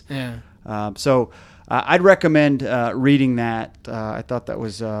events. Yeah. So I'd recommend reading that. I thought that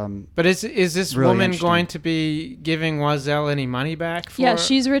was. But is this really woman going to be giving Wassell any money back? Yeah,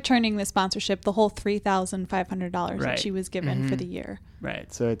 she's returning the sponsorship, the whole $3,500 that she was given for the year.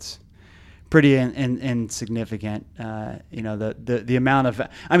 Right. So it's pretty insignificant. The amount of.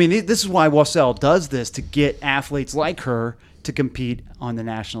 I mean, this is why Wassell does this, to get athletes like her to compete on the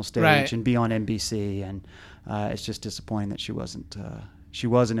national stage and be on NBC. And it's just disappointing that she wasn't. She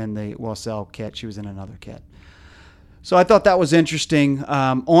wasn't in the Wassell kit. She was in another kit. So I thought that was interesting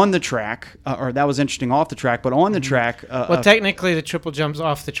on the track, or that was interesting off the track, but on the track. Well, technically the triple jump's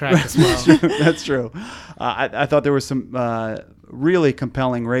off the track as well. That's true. I thought there were some really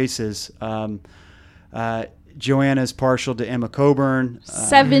compelling races. Joanna's partial to Emma Coburn.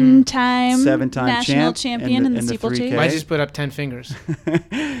 Seven-time champion national champion in the steeplechase. I just put up 10 fingers.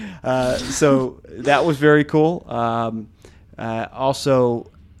 So that was very cool.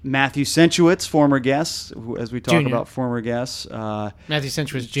 Also, Matthew Sensuitz, former guest, as we talk about former guests. Matthew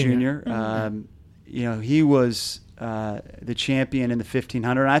Sensuitz Jr. He was the champion in the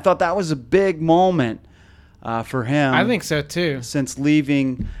 1500. And I thought that was a big moment for him. I think so too. Since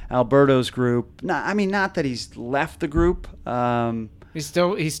leaving Alberto's group, not that he's left the group. He's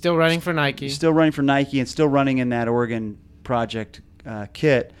still running for Nike. He's still running for Nike and still running in that Oregon Project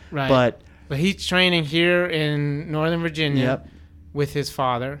kit. Right. But he's training here in Northern Virginia with his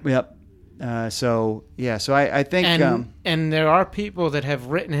father. Yep. So I think... And there are people that have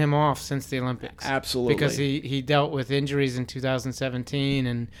written him off since the Olympics. Absolutely. Because he dealt with injuries in 2017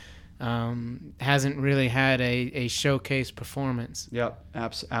 and hasn't really had a showcase performance. Yep,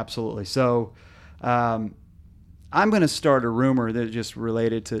 absolutely. So I'm going to start a rumor that just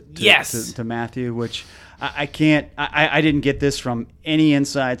related to Yes. to Matthew, which I can't. I didn't get this from any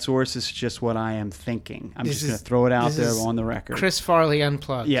inside source. It's just what I am thinking. I'm just going to throw it out there on the record. Chris Farley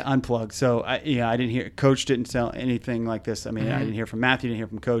unplugged. Yeah, unplugged. So I didn't hear. Coach didn't tell anything like this. I mean, I didn't hear from Matthew. Didn't hear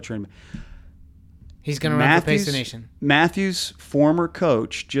from Coach. Or He's going to run for Pace the Nation. Matthew's former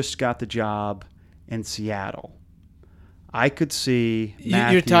coach just got the job in Seattle. I could see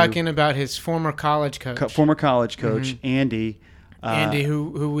Matthew, You're talking about his former college coach. Former college coach, Andy. Andy,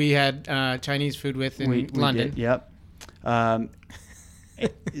 who we had Chinese food with in London. We did, yep.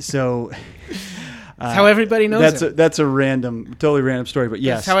 So that's how everybody knows him. That's a totally random story, but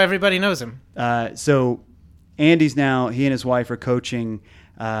yes. That's how everybody knows him. So Andy's now, he and his wife are coaching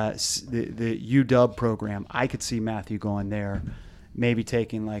the UW program. I could see Matthew going there, maybe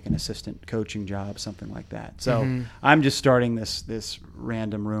taking like an assistant coaching job, something like that. So I'm just starting this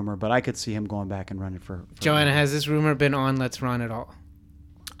random rumor, but I could see him going back and running for Joanna, has this rumor been on Let's Run at all?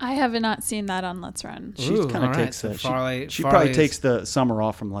 I have not seen that on Let's Run. She kind of takes she Farley probably takes the summer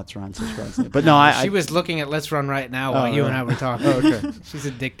off from Let's Run, surprisingly. But no, she was looking at Let's Run right now while you and I were talking. Oh, okay. She's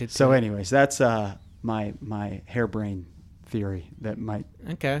addicted to So it. anyways, that's my harebrained theory that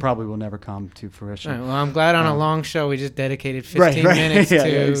probably will never come to fruition. All right, well, I'm glad on a long show we just dedicated 15 minutes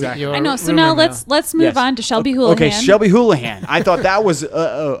to exactly. your I know. So rumor now mill. let's move on to Shelby Houlihan. Okay, Shelby Houlihan. I thought that was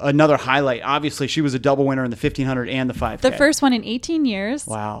another highlight. Obviously, she was a double winner in the 1500 and the 5K. The first one in 18 years.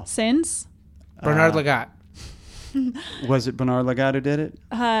 Wow. Since Bernard Lagat. Was it Bernard Lagat who did it?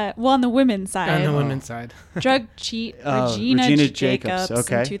 well, on the women's side. On the women's side. Drug cheat Regina Regina Jacobs, Jacobs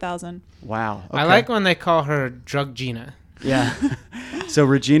okay. in 2000. Wow. Okay. I like when they call her Drug Gina. Yeah. So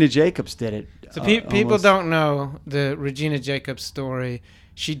Regina Jacobs did it. So people don't know the Regina Jacobs story.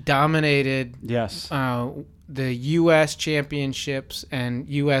 She dominated the U.S. championships and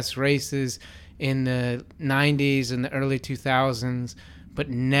U.S. races in the 90s and the early 2000s, but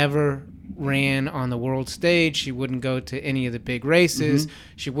never ran on the world stage. She wouldn't go to any of the big races.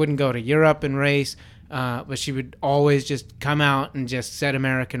 She wouldn't go to Europe and race, but she would always just come out and just set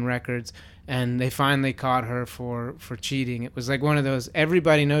American records. And they finally caught her for cheating. It was like one of those,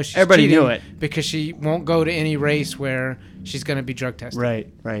 everybody knows she's Everybody cheating knew it. because she won't go to any race where she's going to be drug tested.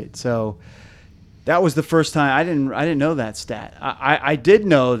 Right. So that was the first time. I didn't know that stat. I did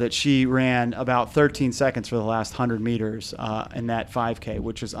know that she ran about 13 seconds for the last 100 meters in that 5K,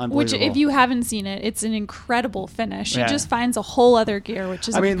 which is unbelievable. Which, if you haven't seen it, it's an incredible finish. She Yeah. just finds a whole other gear, which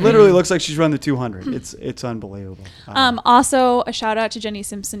is literally looks like she's run the 200. It's unbelievable. Also, a shout out to Jenny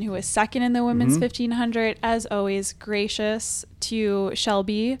Simpson, who was second in the women's 1500. As always, gracious to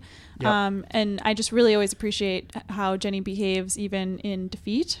Shelby. Yep. And I just really always appreciate how Jenny behaves even in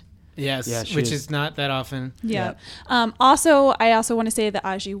defeat. Yes, Yeah, she which is. is not that often. Yeah. I also want to say that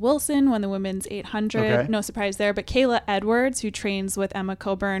Aji Wilson won the women's 800. Okay. No surprise there. But Kayla Edwards, who trains with Emma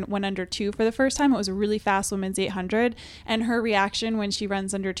Coburn, went under 2 for the first time. It was a really fast women's 800. And her reaction when she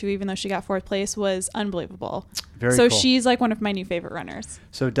runs under 2, even though she got 4th place, was unbelievable. Very so cool. she's like one of my new favorite runners.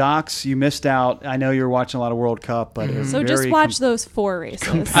 So Docs, you missed out. I know you were watching a lot of World Cup, but it was So just very watch those 4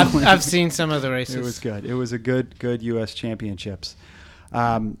 races. I've seen some of the races. It was good. It was a good U.S. championships.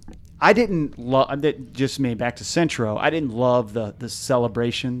 I didn't love. Just me back to Centro. I didn't love the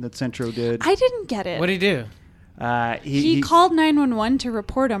celebration that Centro did. I didn't get it. What did he do? He called 911 to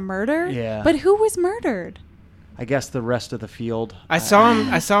report a murder. Yeah. But who was murdered? I guess the rest of the field. I saw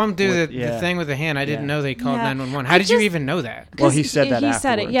him do the yeah. thing with the hand. I didn't know they called Yeah. 911. How did you even know that? Well, he said that He afterwards.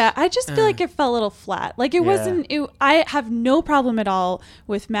 said it. Yeah, I just feel like it felt a little flat. Like it wasn't. I have no problem at all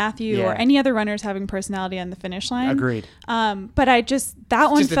with Matthew Yeah. or any other runners having personality on the finish line. Agreed. But I just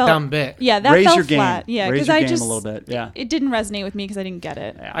that one just a felt dumb bit. Yeah, that Raise felt your game. flat. Yeah, Raise because your I game just a little bit. Yeah. it didn't resonate with me because I didn't get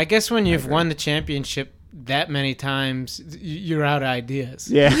it. Yeah. I guess when you've won the championship that many times, you're out of ideas.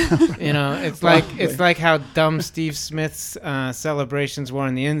 Yeah. You know, it's like how dumb Steve Smith's celebrations were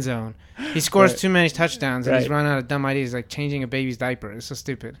in the end zone. He scores too many touchdowns and he's run out of dumb ideas, like changing a baby's diaper. It's so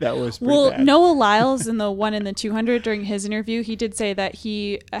stupid. That was pretty Well, bad. Noah Lyles in the 1 in the 200 during his interview, he did say that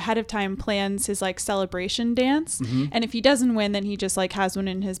he ahead of time plans his like celebration dance, and if he doesn't win, then he just like has one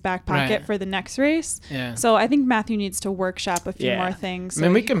in his back pocket Right. for the next race. Yeah. So I think Matthew needs to workshop a few Yeah. more things. I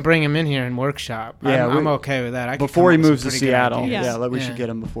mean, we can bring him in here and workshop. Yeah, I'm we- okay with that. I could Before he come up with moves some to pretty good Seattle. ideas. Yeah. We should get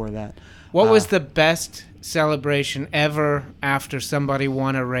him before that. What was the best celebration ever after somebody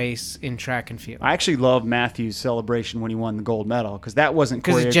won a race in track and field? I actually love Matthew's celebration when he won the gold medal because that wasn't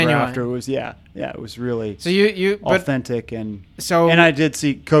 'Cause choreographed. it's genuine. Or it was it was really So you but authentic and so I did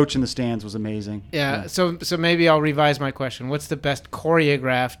see Coach in the stands was amazing. yeah. So maybe I'll revise my question. What's the best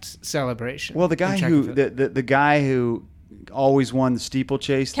choreographed celebration? Well, the guy in track who and field? the guy who always won the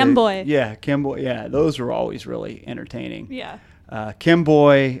steeplechase. Kim Boy. Yeah, Kim Boy. Yeah, those were always really entertaining. Yeah. Kim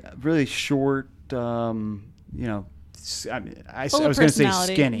Boy, really short. You know, I was going to say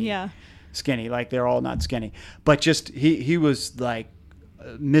skinny. Yeah. Skinny, like they're all not skinny, but just he was like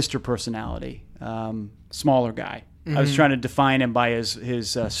Mr. Personality, smaller guy. I was trying to define him by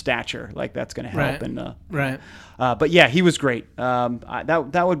his stature, like that's going to help. Right. But yeah, he was great.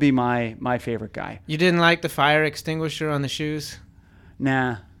 That would be my favorite guy. You didn't like the fire extinguisher on the shoes?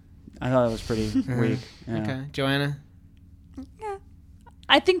 Nah, I thought it was pretty weak. Yeah. Okay, Joanna. Yeah.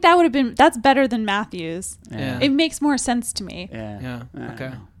 I think that's better than Matthews. Yeah. It makes more sense to me. Yeah.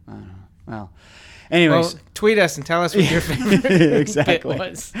 Okay. I don't know. Well, anyways, tweet us and tell us what your favorite exactly. bit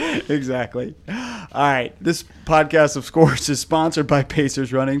was. Exactly. All right. This podcast of Scores is sponsored by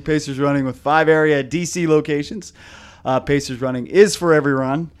Pacers Running. Pacers Running with 5 area DC locations. Pacers Running is for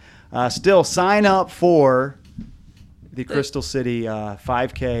everyone. Still, sign up for the Crystal City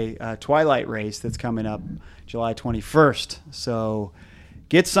 5K Twilight Race that's coming up July 21st. So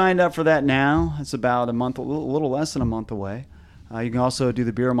get signed up for that now. It's about a little less than a month away. You can also do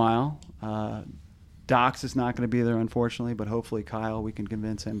the Beer Mile. Docs is not going to be there, unfortunately, but hopefully Kyle, we can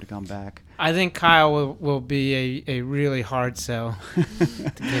convince him to come back. I think Kyle will be a really hard sell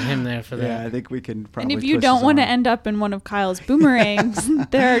to get him there for that. Yeah, I think we can probably. And if you don't want to end up in one of Kyle's boomerangs,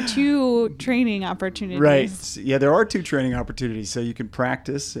 there are 2 training opportunities. Right. Yeah, there are 2 training opportunities, so you can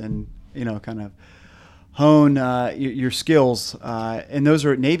practice and kind of hone your skills. And those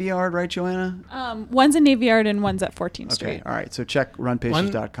are at Navy Yard, right, Joanna? One's in Navy Yard and one's at 14th Street. Okay, all right. So check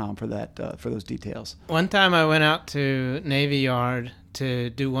runpacers.com for that for those details. One time I went out to Navy Yard to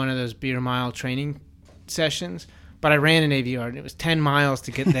do one of those Beer Mile training sessions, but I ran a Navy Yard. It was 10 miles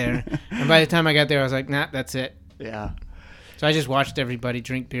to get there. And by the time I got there, I was like, nah, that's it. Yeah. So I just watched everybody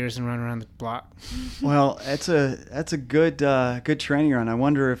drink beers and run around the block. Well, that's a good training run. I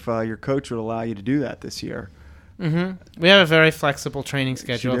wonder if your coach would allow you to do that this year. Mm-hmm. We have a very flexible training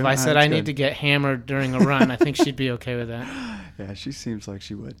schedule. If I said I need to get hammered during a run, I think she'd be okay with that. Yeah, she seems like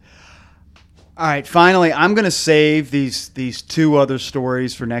she would. All right, finally, I'm going to save these 2 other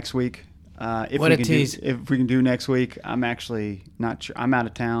stories for next week. What a tease. If we can do next week, I'm actually not sure. I'm out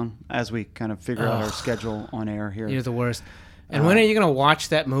of town as we kind of figure out our schedule on air here. You're the worst. And when are you going to watch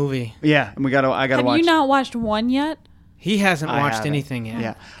that movie? Yeah, and I got to watch. Have you not watched one yet? He hasn't watched anything yet.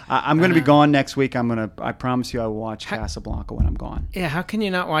 Yeah, I'm going to be gone next week. I promise you, I will watch Casablanca when I'm gone. Yeah, how can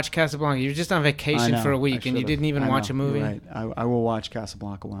you not watch Casablanca? You're just on vacation for a week and you didn't even watch a movie. You're right. I will watch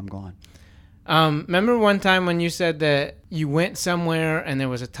Casablanca when I'm gone. Remember one time when you said that you went somewhere and there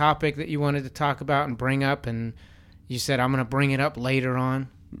was a topic that you wanted to talk about and bring up, and you said, I'm going to bring it up later on?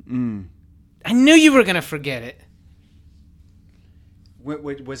 I knew you were going to forget it.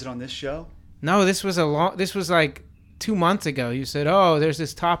 Was it on this show? No, this was like 2 months ago. You said, "Oh, there's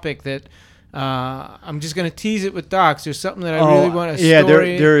this topic that I'm just going to tease it with Docs. There's something that I really want to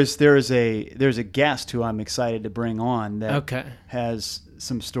story." Yeah, there's a guest who I'm excited to bring on that has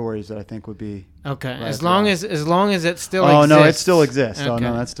some stories that I think would be okay. Right as long as it still exists. Oh no, it still exists. Okay. Oh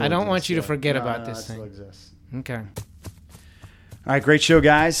no, that still. I don't exists. want you to forget about this thing. Still exists. Okay. All right, great show,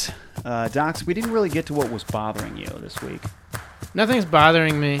 guys. Docs, we didn't really get to what was bothering you this week. Nothing's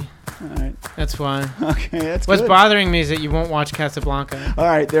bothering me. All right. That's fine. Okay, that's What's good. bothering me is that you won't watch Casablanca. All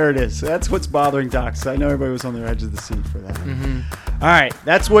right, there it is. That's what's bothering Docs. I know everybody was on their edge of the seat for that. All right,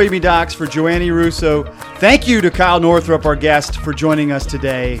 that's Wavy Docs for Joanny Russo. Thank you to Kyle Northrup, our guest, for joining us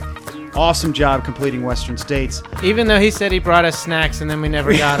today. Awesome job completing Western States. Even though he said he brought us snacks and then we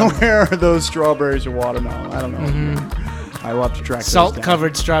never got them. Where are those strawberries or watermelon? I don't know. I will have to track those down.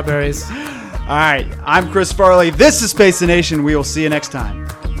 Salt-covered strawberries. All right, I'm Chris Farley. This is Space the Nation. We will see you next time.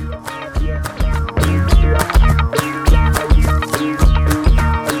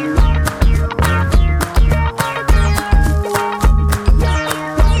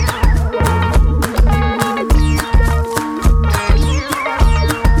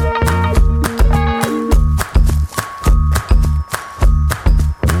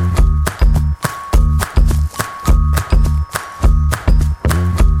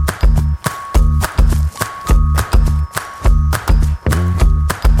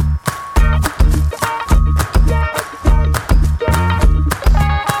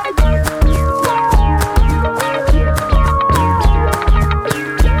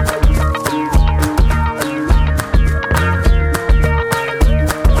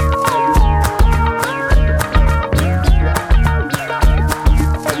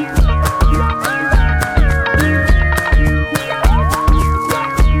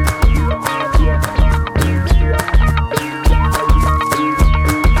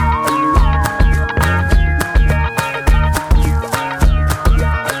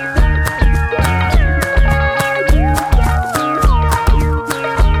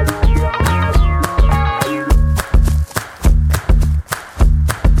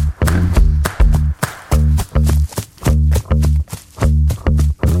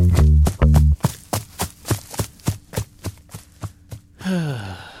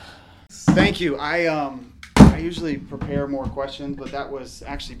 Thank you. I usually prepare more questions, but that was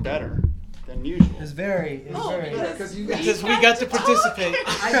actually better than usual. It's very. Because you guys, Because we got to participate.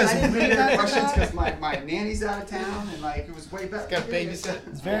 I didn't prepare questions because my nanny's out of town, and like it was way better. Got babysit.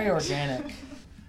 It's very organic.